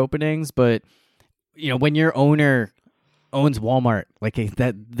the other openings. But, when your owner owns Walmart, like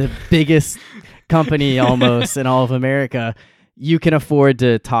the biggest company almost in all of America, you can afford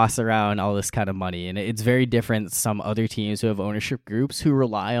to toss around all this kind of money. And it's very different than some other teams who have ownership groups who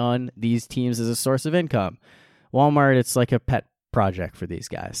rely on these teams as a source of income. Walmart, it's like a pet project for these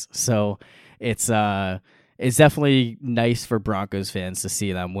guys. So it's definitely nice for Broncos fans to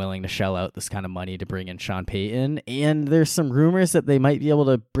see them willing to shell out this kind of money to bring in Sean Payton. And there's some rumors that they might be able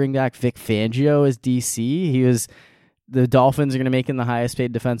to bring back Vic Fangio as DC. The Dolphins are going to make him the highest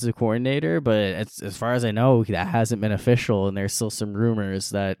paid defensive coordinator, but as far as I know, that hasn't been official, and there's still some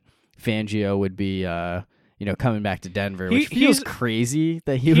rumors that Fangio would be, coming back to Denver, which feels crazy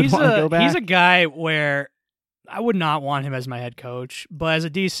that he would want to go back. He's a guy where I would not want him as my head coach, but as a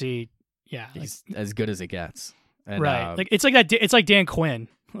DC, yeah, he's as good as it gets. And, right. Like it's like that. It's like Dan Quinn.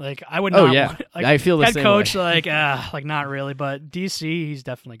 Like I would not. Oh yeah, want, like, I feel the head same coach. way. Like not really, but DC, he's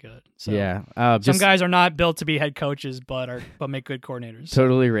definitely good. So Yeah, some guys are not built to be head coaches, but make good coordinators.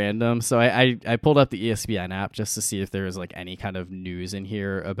 Totally random. So I pulled up the ESPN app just to see if there was like any kind of news in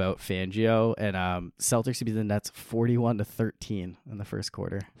here about Fangio, and Celtics beat the Nets 41-13 in the first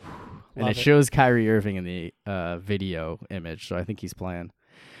quarter, and it shows Kyrie Irving in the video image, so I think he's playing.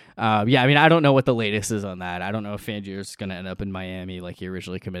 Yeah, I mean, I don't know what the latest is on that. I don't know if Fangio's going to end up in Miami like he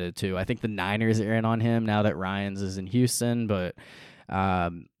originally committed to. I think the Niners are in on him now that Ryans is in Houston. But,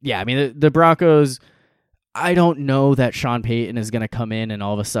 yeah, I mean, the Broncos, I don't know that Sean Payton is going to come in and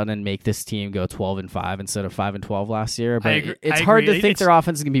all of a sudden make this team go 12-5 instead of 5-12 last year. But it's hard to think their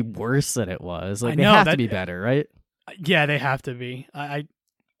offense is going to be worse than it was. Like, they have to be better, right? Yeah, they have to be.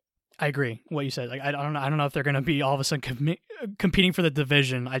 I agree what you said. Like I don't know if they're going to be all of a sudden competing for the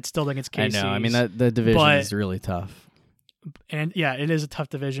division. I still think it's KC. I know. I mean the division is really tough. And yeah, it is a tough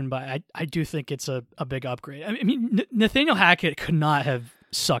division, but I do think it's a big upgrade. I mean, Nathaniel Hackett could not have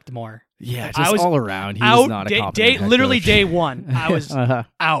sucked more. Yeah, just all around. He's not a competent head literally coach. Day one. I was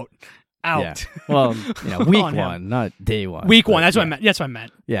out. Yeah. Well, week one, not day one. Week one. That's what I meant. That's what I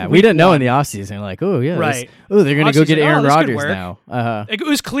meant. Yeah, we didn't know in the offseason. Like, oh yeah, right. Oh, they're gonna go get Aaron Rodgers work. now. It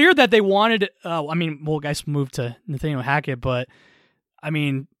was clear that they wanted. I mean, well, guys moved to Nathaniel Hackett, but I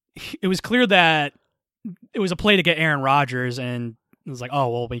mean, it was clear that it was a play to get Aaron Rodgers, and it was like, oh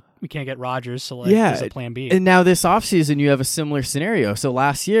well, we can't get Rodgers, so there's a plan B. And now this offseason, you have a similar scenario. So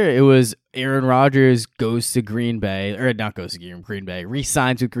last year, it was Aaron Rodgers goes to Green Bay, or not goes to Green Bay,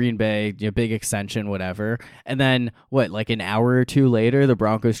 re-signs with Green Bay, big extension, whatever. And then, like an hour or two later, the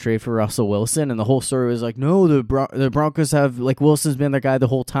Broncos trade for Russell Wilson, and the whole story was like, no, the Broncos have, like, Wilson's been their guy the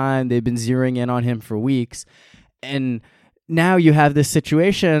whole time. They've been zeroing in on him for weeks. And now you have this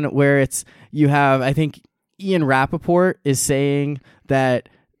situation where I think Ian Rappaport is saying that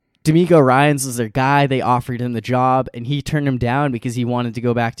D'Amico Ryans was their guy. They offered him the job, and he turned him down because he wanted to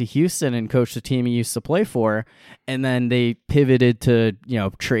go back to Houston and coach the team he used to play for. And then they pivoted to,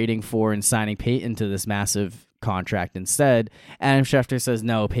 trading for and signing Peyton to this massive contract instead. Adam Schefter says,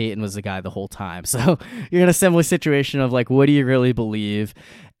 no, Peyton was the guy the whole time. So you're in a similar situation of like, what do you really believe?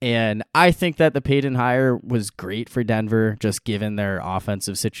 And I think that the Peyton hire was great for Denver, just given their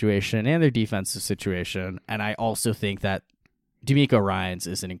offensive situation and their defensive situation. And I also think that D'Amico Ryans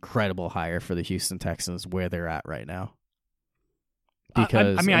is an incredible hire for the Houston Texans where they're at right now.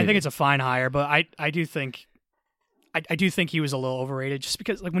 Because I think it's a fine hire, but I do think he was a little overrated just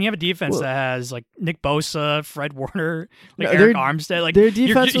because like when you have a defense that has like Nick Bosa, Fred Warner, Eric Armstead, like their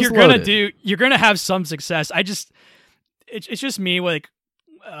defense you're gonna have some success. It's just me like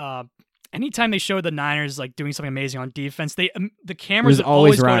anytime they show the Niners like doing something amazing on defense, the cameras would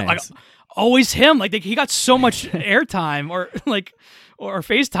always go to, like, always him. Like he got so much airtime or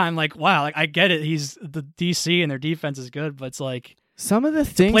FaceTime. Like wow, like I get it. He's the DC and their defense is good, but it's like some of the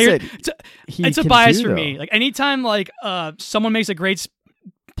things it's a bias for me. Like anytime like someone makes a great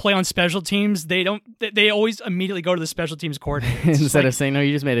play on special teams, they always immediately go to the special teams coordinator instead of saying, no,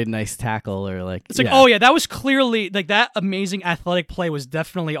 you just made a nice tackle, or like it's like, oh yeah, that was clearly like that amazing athletic play was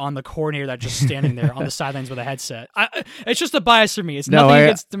definitely on the coordinator that just standing there on the sidelines with a headset. It's just a bias for me. It's nothing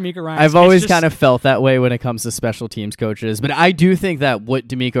against D'Amico Ryans. I've always kind of felt that way when it comes to special teams coaches, but I do think that what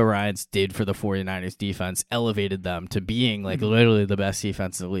D'Amico Ryans did for the 49ers defense elevated them to being like literally the best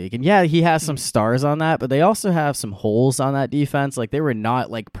defense in the league. And yeah, he has some stars on that, but they also have some holes on that defense. Like they were not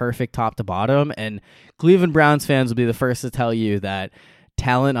like perfect top to bottom, and Cleveland Browns fans will be the first to tell you that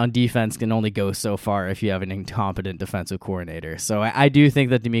talent on defense can only go so far if you have an incompetent defensive coordinator. So I do think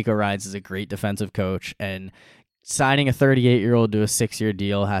that D'Amico Ryans is a great defensive coach, and signing a 38-year-old to a 6-year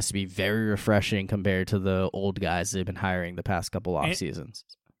deal has to be very refreshing compared to the old guys they've been hiring the past couple off seasons.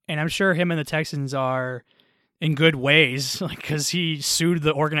 And I'm sure him and the Texans are in good ways, like because he sued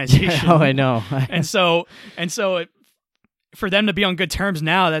the organization. Oh, I know. and so for them to be on good terms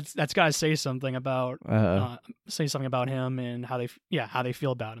now, that's got to say something about him and how they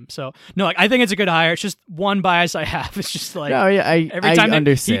feel about him. So no, like I think it's a good hire. It's just one bias I have. It's just like every time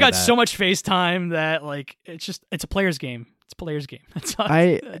understand he got that. so much FaceTime that like it's a player's game. It's a player's game. That's all.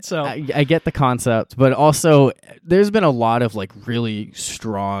 I get the concept, but also there's been a lot of like really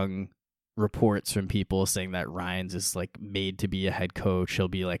strong reports from people saying that Ryans is like made to be a head coach. He'll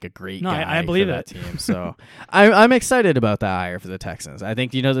be like a great guy. I believe for that team. So I'm excited about that hire for the Texans. I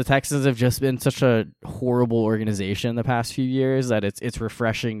think the Texans have just been such a horrible organization the past few years that it's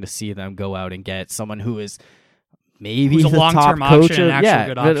refreshing to see them go out and get someone who is maybe who's a the long-term top coach option, of, an actual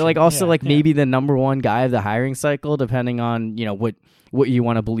good but option. like also Yeah, like yeah. maybe the number one guy of the hiring cycle, depending on what you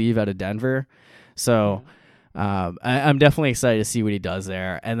want to believe out of Denver. So I'm definitely excited to see what he does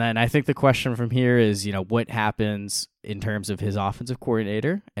there. And then I think the question from here is, what happens in terms of his offensive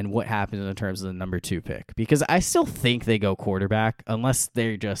coordinator and what happens in terms of the number 2 pick, because I still think they go quarterback unless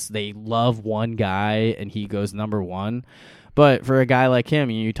they love one guy and he goes number 1. But for a guy like him,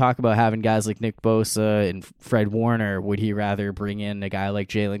 you talk about having guys like Nick Bosa and Fred Warner. Would he rather bring in a guy like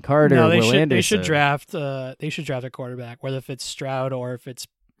Jalen Carter or Will Anderson? They should draft. They should draft a quarterback, whether if it's Stroud or if it's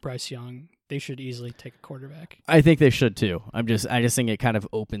Bryce Young. They should easily take a quarterback. I think they should too. I just think it kind of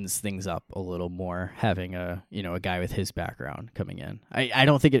opens things up a little more having a guy with his background coming in. I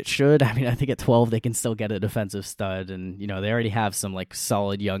don't think it should. I mean, I think at 12 they can still get a defensive stud, and they already have some like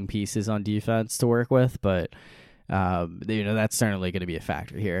solid young pieces on defense to work with, but. That's certainly going to be a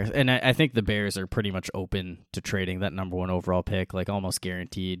factor here. And I think the Bears are pretty much open to trading that number 1 overall pick, like almost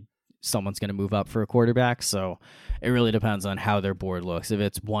guaranteed someone's going to move up for a quarterback. So it really depends on how their board looks. If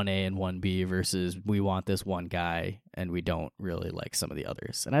it's 1A and 1B versus we want this one guy and we don't really like some of the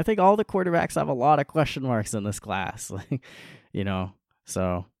others. And I think all the quarterbacks have a lot of question marks in this class,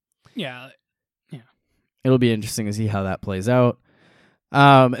 so Yeah. It'll be interesting to see how that plays out.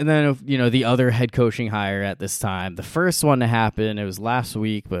 And then, the other head coaching hire at this time, the first one to happen, it was last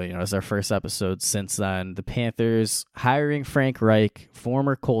week, but, it was our first episode since then. The Panthers hiring Frank Reich,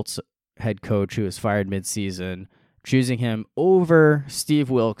 former Colts head coach who was fired midseason, choosing him over Steve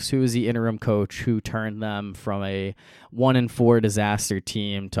Wilkes, who was the interim coach who turned them from a 1-4 disaster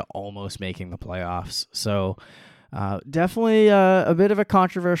team to almost making the playoffs. So definitely a bit of a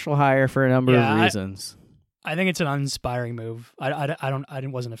controversial hire for a number of reasons. I think it's an uninspiring move. I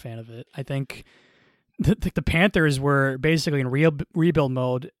wasn't a fan of it. I think the Panthers were basically in rebuild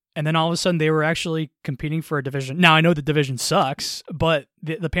mode, and then all of a sudden they were actually competing for a division. Now I know the division sucks, but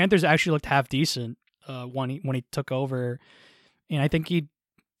the Panthers actually looked half decent when he took over, and I think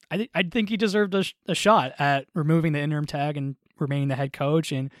he deserved a shot at removing the interim tag and remaining the head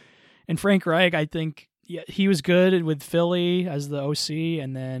coach. And Frank Reich, I think he was good with Philly as the OC,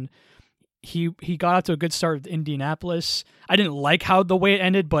 and then. He got out to a good start with Indianapolis. I didn't like the way it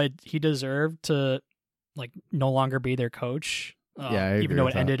ended, but he deserved to no longer be their coach. Even though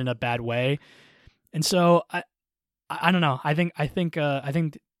it ended in a bad way. And so I don't know. I think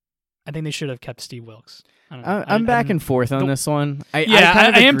they should have kept Steve Wilkes. I don't know. I'm back and forth on this one. I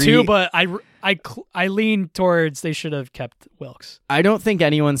am too, but I lean towards they should have kept Wilkes. I don't think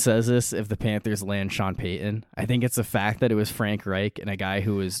anyone says this if the Panthers land Sean Payton. I think it's the fact that it was Frank Reich and a guy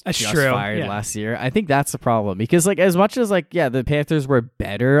who was fired last year. I think that's the problem because as much as the Panthers were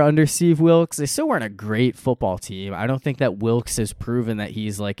better under Steve Wilkes, they still weren't a great football team. I don't think that Wilkes has proven that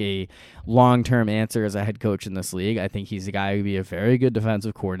he's a long-term answer as a head coach in this league. I think he's a guy who would be a very good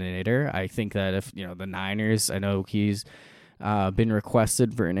defensive coordinator. I think that if the Niners, I know he's been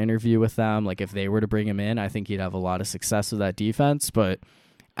requested for an interview with them. If they were to bring him in, I think he'd have a lot of success with that defense. But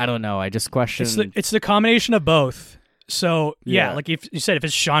I don't know. I just question. It's the combination of both. So like if you said if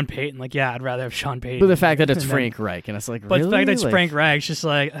it's Sean Payton, I'd rather have Sean Payton. But the fact that it's Frank Reich and it's but really? The fact that it's Frank Reich, it's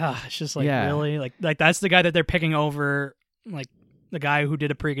just really that's the guy that they're picking over the guy who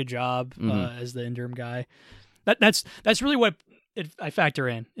did a pretty good job as the interim guy. That's really what. I factor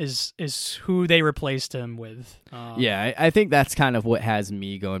in is who they replaced him with. I think that's kind of what has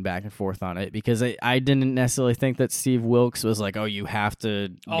me going back and forth on it because I didn't necessarily think that Steve Wilkes was you have to.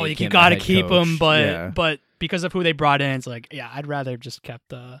 Oh, you got to keep him, but because of who they brought in, it's I'd rather just kept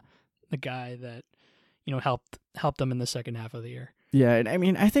the guy that helped them in the second half of the year. Yeah, and I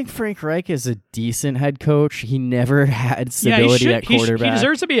mean, I think Frank Reich is a decent head coach. He never had stability at quarterback. He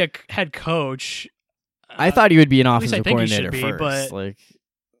deserves to be a head coach. I thought he would be an offensive coordinator first. But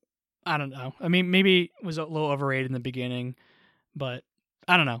I don't know. I mean, maybe it was a little overrated in the beginning, but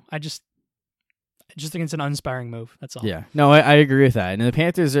I don't know. I just think it's an uninspiring move. That's all. Yeah. No, I agree with that. And the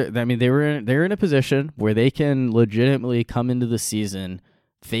Panthers they're in a position where they can legitimately come into the season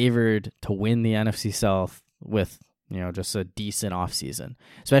favored to win the NFC South with, just a decent offseason.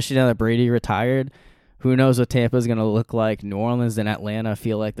 Especially now that Brady retired. Who knows what Tampa is going to look like? New Orleans and Atlanta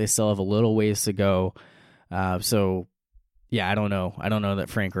feel like they still have a little ways to go. So, I don't know. I don't know that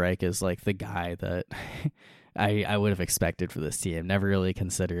Frank Reich is the guy that I would have expected for this team. Never really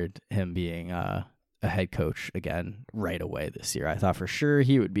considered him being a head coach again right away this year. I thought for sure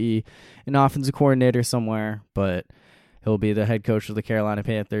he would be an offensive coordinator somewhere, but he'll be the head coach of the Carolina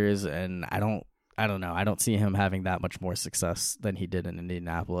Panthers, and I don't know. I don't see him having that much more success than he did in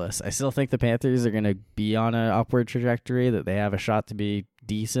Indianapolis. I still think the Panthers are going to be on an upward trajectory, that they have a shot to be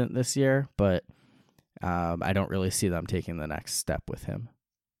decent this year, but I don't really see them taking the next step with him.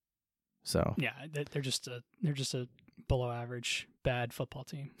 So yeah, they're just a below average bad football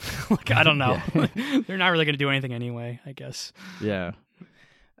team. Like I don't know, they're not really going to do anything anyway, I guess. Yeah.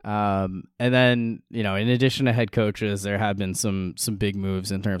 And then, in addition to head coaches, there have been some big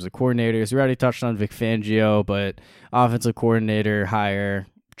moves in terms of coordinators. We already touched on Vic Fangio, but offensive coordinator hire,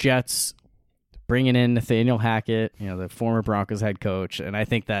 Jets bringing in Nathaniel Hackett, the former Broncos head coach. And I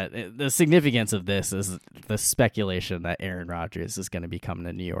think that the significance of this is the speculation that Aaron Rodgers is going to be coming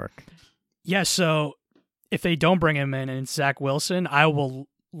to New York. Yeah, so if they don't bring him in and it's Zach Wilson, I will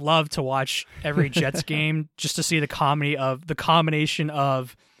love to watch every Jets game just to see the combination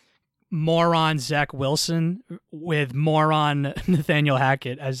of moron Zach Wilson with moron Nathaniel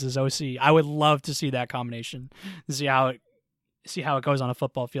Hackett as his OC. I would love to see that combination, see how it goes on a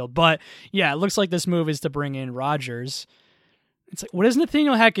football field. But yeah, it looks like this move is to bring in Rodgers. It's like, what does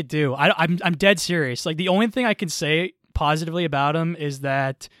Nathaniel Hackett do? I'm dead serious. Like the only thing I can say positively about him is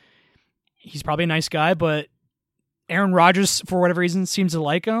that he's probably a nice guy, but Aaron Rodgers, for whatever reason, seems to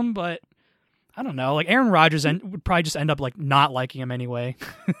like him, but I don't know. Like Aaron Rodgers would probably just end up like not liking him anyway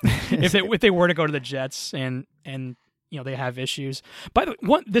if they were to go to the Jets and they have issues. By the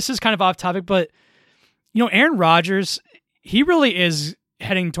way, this is kind of off topic, but Aaron Rodgers, he really is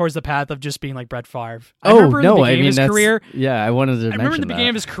heading towards the path of just being like Brett Favre. I remember in the beginning of his career. Yeah, I wanted to mention that. I remember in the beginning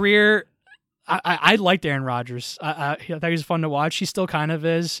of his career, I liked Aaron Rodgers. I thought he was fun to watch. He still kind of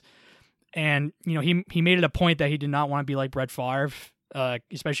is. And, he made it a point that he did not want to be like Brett Favre,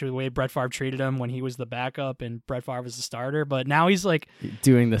 especially the way Brett Favre treated him when he was the backup and Brett Favre was the starter. But now he's like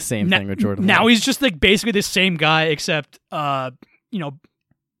doing the same thing with Jordan Now Love. he's just like basically the same guy, except, Brett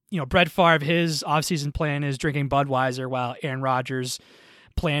Favre, his offseason plan is drinking Budweiser while Aaron Rodgers'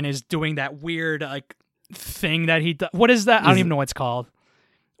 plan is doing that weird like thing that he does. What is that? I don't even know what it's called.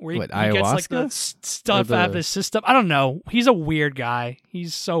 Where he gets like the stuff out of his system. I don't know. He's a weird guy.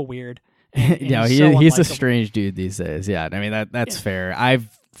 He's so weird. Yeah, he's a strange dude these days. Yeah, I mean that's fair. I've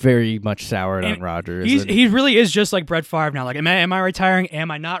very much soured on Rodgers. He really is just like Brett Favre now. Like, am I retiring? Am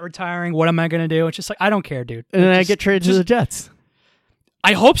I not retiring? What am I going to do? It's just like I don't care, dude. And then I get traded to the Jets.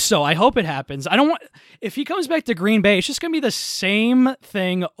 I hope so. I hope it happens. I don't want if he comes back to Green Bay. It's just going to be the same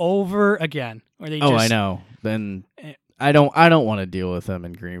thing over again. Where they I know. Then I don't want to deal with him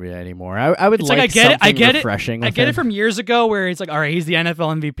in Green Bay anymore. I would something refreshing. I get it from years ago where it's like, all right, he's the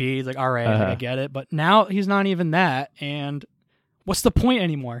NFL MVP. He's like, all right, I get it. But now he's not even that. And what's the point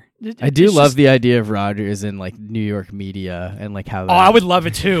anymore? I do love the idea of Rodgers in like New York media and like how. I would love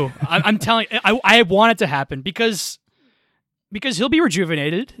it too. I'm telling. I want it to happen because he'll be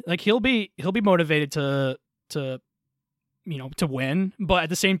rejuvenated. Like he'll be motivated to win. But at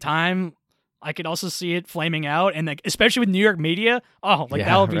the same time, I could also see it flaming out, and like especially with New York media, that'll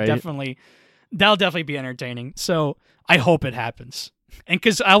definitely be entertaining. So I hope it happens, and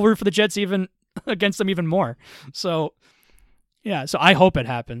because I'll root for the Jets even against them even more. So yeah, so I hope it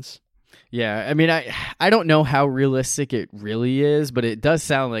happens. Yeah, I mean, I don't know how realistic it really is, but it does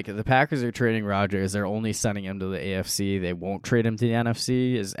sound like if the Packers are trading Rodgers, they're only sending him to the AFC. They won't trade him to the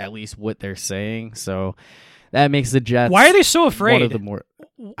NFC, is at least what they're saying. So that makes the Jets. Why are they so afraid? One of the more.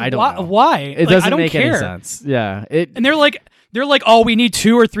 I don't know. Why? It doesn't make any sense. Yeah. And they're like, oh, we need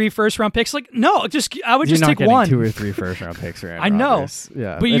 2 or 3 first-round picks. Like, no, I would just take one. You're not getting 2 or 3 first-round picks. I know.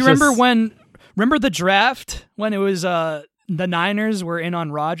 Yeah. But you remember the draft when it was the Niners were in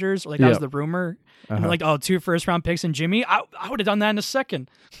on Rodgers? Like that was the rumor. And like, 2 first-round picks and Jimmy. I would have done that in a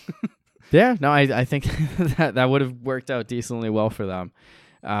second. Yeah. No, I think that would have worked out decently well for them.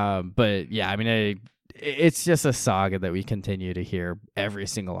 But yeah, I mean, it's just a saga that we continue to hear every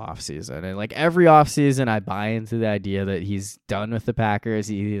single offseason. And like every offseason, I buy into the idea that he's done with the Packers.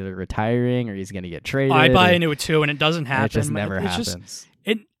 He's either retiring or he's going to get traded. I buy into it too, and it doesn't happen. It just never happens.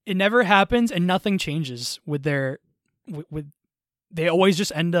 It never happens, and nothing changes with their. They always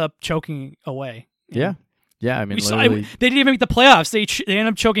just end up choking away. Yeah. Yeah, I mean, they didn't even make the playoffs. They ended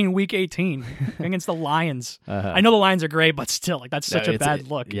up choking in Week 18 against the Lions. I know the Lions are great, but still, like that's such a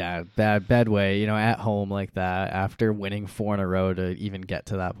bad look. Yeah, bad way. At home like that after winning 4 in a row to even get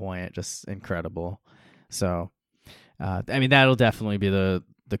to that point, just incredible. So, I mean, that'll definitely be the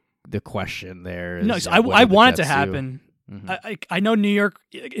question there. No, I want it to happen. Mm-hmm. I know New York.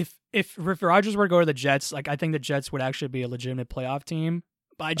 If Rodgers were to go to the Jets, like I think the Jets would actually be a legitimate playoff team.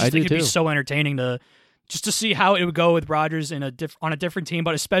 But I just think it'd be so entertaining to see how it would go with Rodgers on a different team,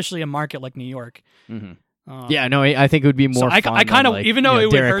 but especially a market like New York. Mm-hmm. I think it would be more. I kind of, even though it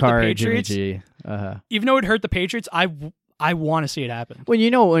would hurt the Carr, Patriots, even though it hurt the Patriots, I I want to see it happen. Well,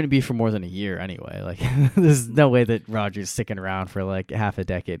 it wouldn't be for more than a year anyway. Like, there's no way that Rodgers sticking around for like half a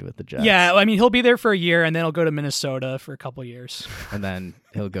decade with the Jets. Yeah, I mean, he'll be there for a year, and then he'll go to Minnesota for a couple years. And then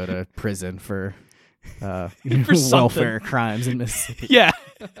he'll go to prison for For welfare crimes in Mississippi. Yeah.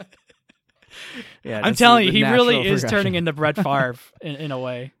 Yeah, I'm telling you, he really is turning into Brett Favre in a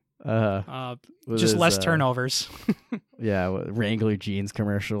way. Just less turnovers. Yeah, Wrangler jeans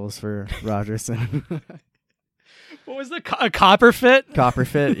commercials for Rodgerson. What was the copper fit? Copper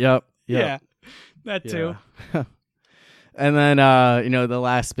fit, yep. Yeah, that too. Yeah. And then, the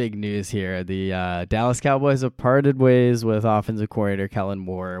last big news here, the Dallas Cowboys have parted ways with offensive coordinator Kellen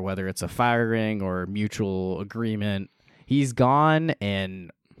Moore, whether it's a firing or mutual agreement. He's gone,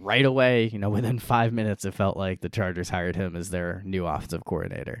 and right away, within 5 minutes, it felt like the Chargers hired him as their new offensive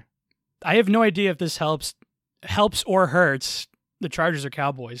coordinator. I have no idea if this helps or hurts the Chargers or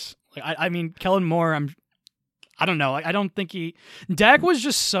Cowboys. Like, I mean, Kellen Moore, I don't know. I don't think Dak was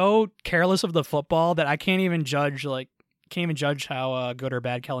just so careless of the football that I can't even judge how good or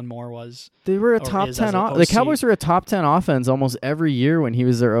bad Kellen Moore was. They were a top 10. The Cowboys were a top 10 offense almost every year when he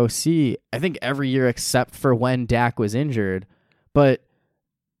was their OC. I think every year except for when Dak was injured. But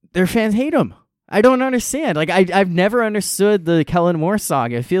their fans hate him. I don't understand. Like, I've never understood the Kellen Moore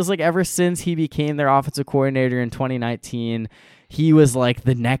saga. It feels like ever since he became their offensive coordinator in 2019, he was like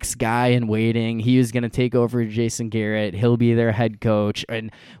the next guy in waiting. He was going to take over Jason Garrett. He'll be their head coach.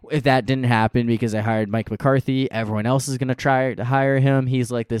 And if that didn't happen because I hired Mike McCarthy, everyone else is going to try to hire him.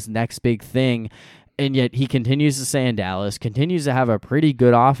 He's like this next big thing. And yet he continues to stay in Dallas, continues to have a pretty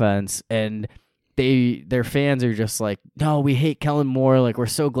good offense. And their fans are just like, no, we hate Kellen Moore. Like, we're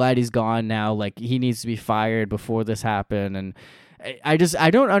so glad he's gone now. Like, he needs to be fired before this happened. And I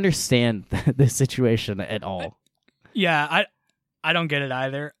don't understand this situation at all. Yeah, I don't get it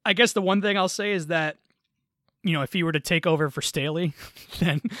either. I guess the one thing I'll say is that, if he were to take over for Staley,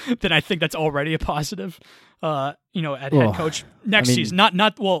 then I think that's already a positive. At head coach next season, not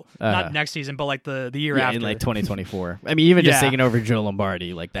next season, but like the year after, in like 2024. I mean, even just taking over Joe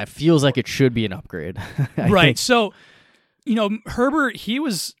Lombardi, like that feels like it should be an upgrade. Right. So, Herbert, he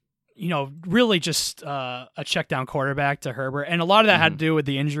was, really just a check down quarterback to Herbert, and a lot of that had to do with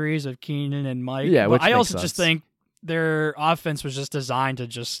the injuries of Keenan and Mike. Yeah, but I also just think their offense was just designed to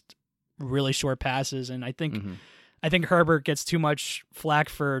just really short passes, and I think Herbert gets too much flack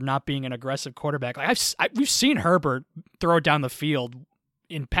for not being an aggressive quarterback. Like we've seen Herbert throw it down the field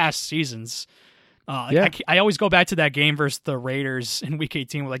in past seasons. I always go back to that game versus the Raiders in Week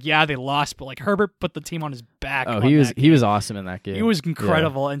 18. We're like, yeah, they lost, but like Herbert put the team on his back. Oh, he was awesome in that game. He was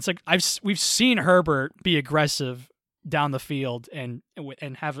incredible, and it's like we've seen Herbert be aggressive down the field and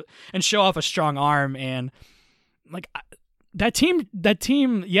show off a strong arm. And like that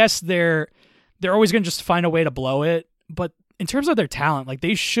team, yes, they're always going to just find a way to blow it. But in terms of their talent, like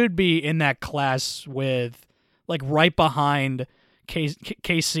they should be in that class with like right behind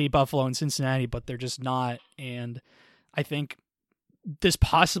KC, Buffalo, and Cincinnati, but they're just not. And I think this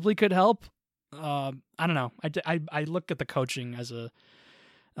possibly could help. I don't know. I look at the coaching as a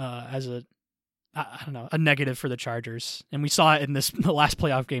a negative for the Chargers, and we saw it in the last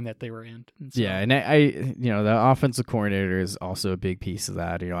playoff game that they were in. And so, yeah, and I the offensive coordinator is also a big piece of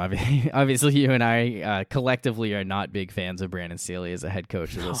that. Obviously, you and I collectively are not big fans of Brandon Staley as a head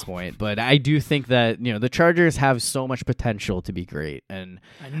coach at this point, but I do think that the Chargers have so much potential to be great, and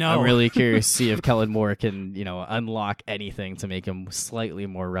I'm really curious to see if Kellen Moore can unlock anything to make them slightly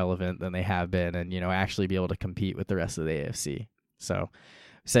more relevant than they have been, and actually be able to compete with the rest of the AFC. So,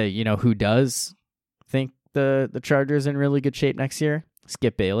 who does think the Chargers in really good shape next year?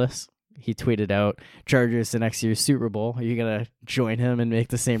 Skip Bayless. He tweeted out, Chargers to next year's Super Bowl. Are you going to join him and make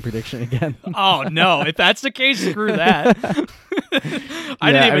the same prediction again? Oh, no. If that's the case, screw that.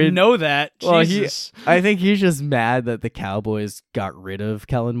 I didn't even know that. Well, Jesus. I think he's just mad that the Cowboys got rid of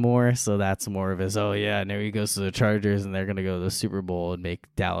Kellen Moore, so that's more of his, now he goes to the Chargers and they're going to go to the Super Bowl and make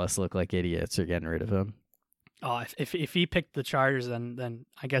Dallas look like idiots for getting rid of him. Oh, if he picked the Chargers, then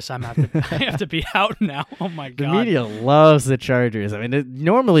I guess I have to be out now. Oh my god! The media loves the Chargers. I mean,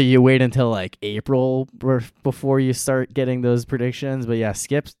 normally you wait until like April before you start getting those predictions, but yeah,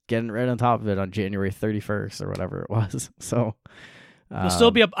 Skip's getting right on top of it on January 31st or whatever it was. So we'll still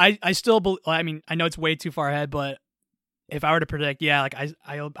be up. I still I mean, I know it's way too far ahead, but if I were to predict,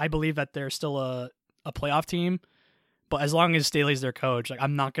 I believe that they're still a playoff team. But as long as Staley's their coach, like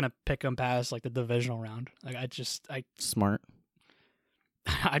I'm not gonna pick them past like the divisional round. Like smart.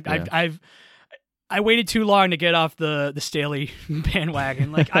 I waited too long to get off the Staley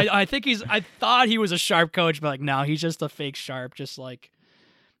bandwagon. Like I thought he was a sharp coach, but like no, he's just a fake sharp. Just like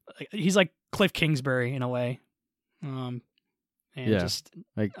he's like Cliff Kingsbury in a way. and Yeah. just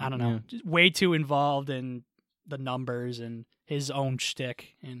Like, I don't know, just way too involved in the numbers and his own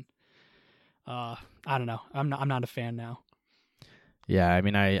shtick, and I don't know. I'm not a fan now. Yeah, I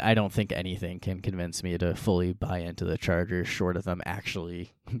mean, I don't think anything can convince me to fully buy into the Chargers short of them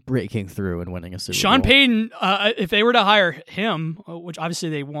actually breaking through and winning a Super Sean Bowl. Payton, if they were to hire him, which obviously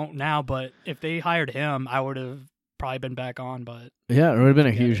they won't now, but if they hired him, I would have probably been back on. But Yeah, it would have been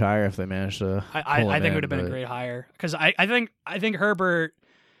a Forget huge it. hire if they managed to. I pull him think it in, would have been a but- great hire because I think Herbert.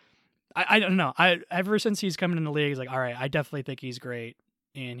 I don't know. Ever since he's come in the league, he's like, all right, I definitely think he's great,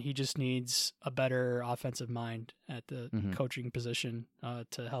 and he just needs a better offensive mind at the Mhm. coaching position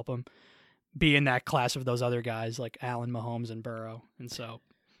to help him be in that class of those other guys like Allen, Mahomes, and Burrow. And so,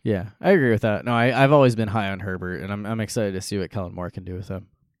 Yeah, I agree with that. No, I've always been high on Herbert, and I'm excited to see what Kellen Moore can do with him.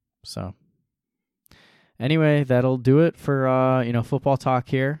 So, anyway, that'll do it for football talk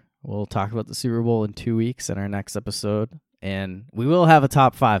here. We'll talk about the Super Bowl in 2 weeks in our next episode, and we will have a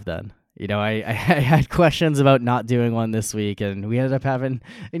top 5 then. I had questions about not doing one this week, and we ended up having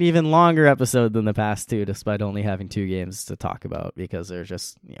an even longer episode than the past 2, despite only having 2 games to talk about because there's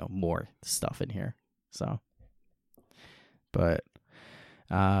just more stuff in here. So, but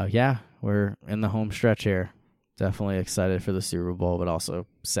yeah, we're in the home stretch here. Definitely excited for the Super Bowl, but also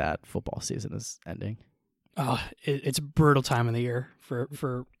sad football season is ending. it's a brutal time of the year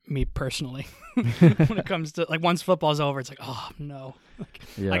for me personally. When it comes to once football's over, it's like, oh no.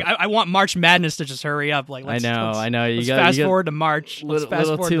 Yeah. I want March Madness to just hurry up. I know. Let's fast forward to March. Let's fast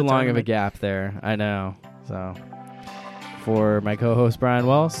little forward too to the long of a tournament. gap there. I know. So, for my co-host Brian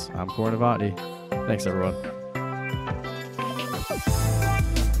Wells, I'm Cornavati. Thanks, everyone.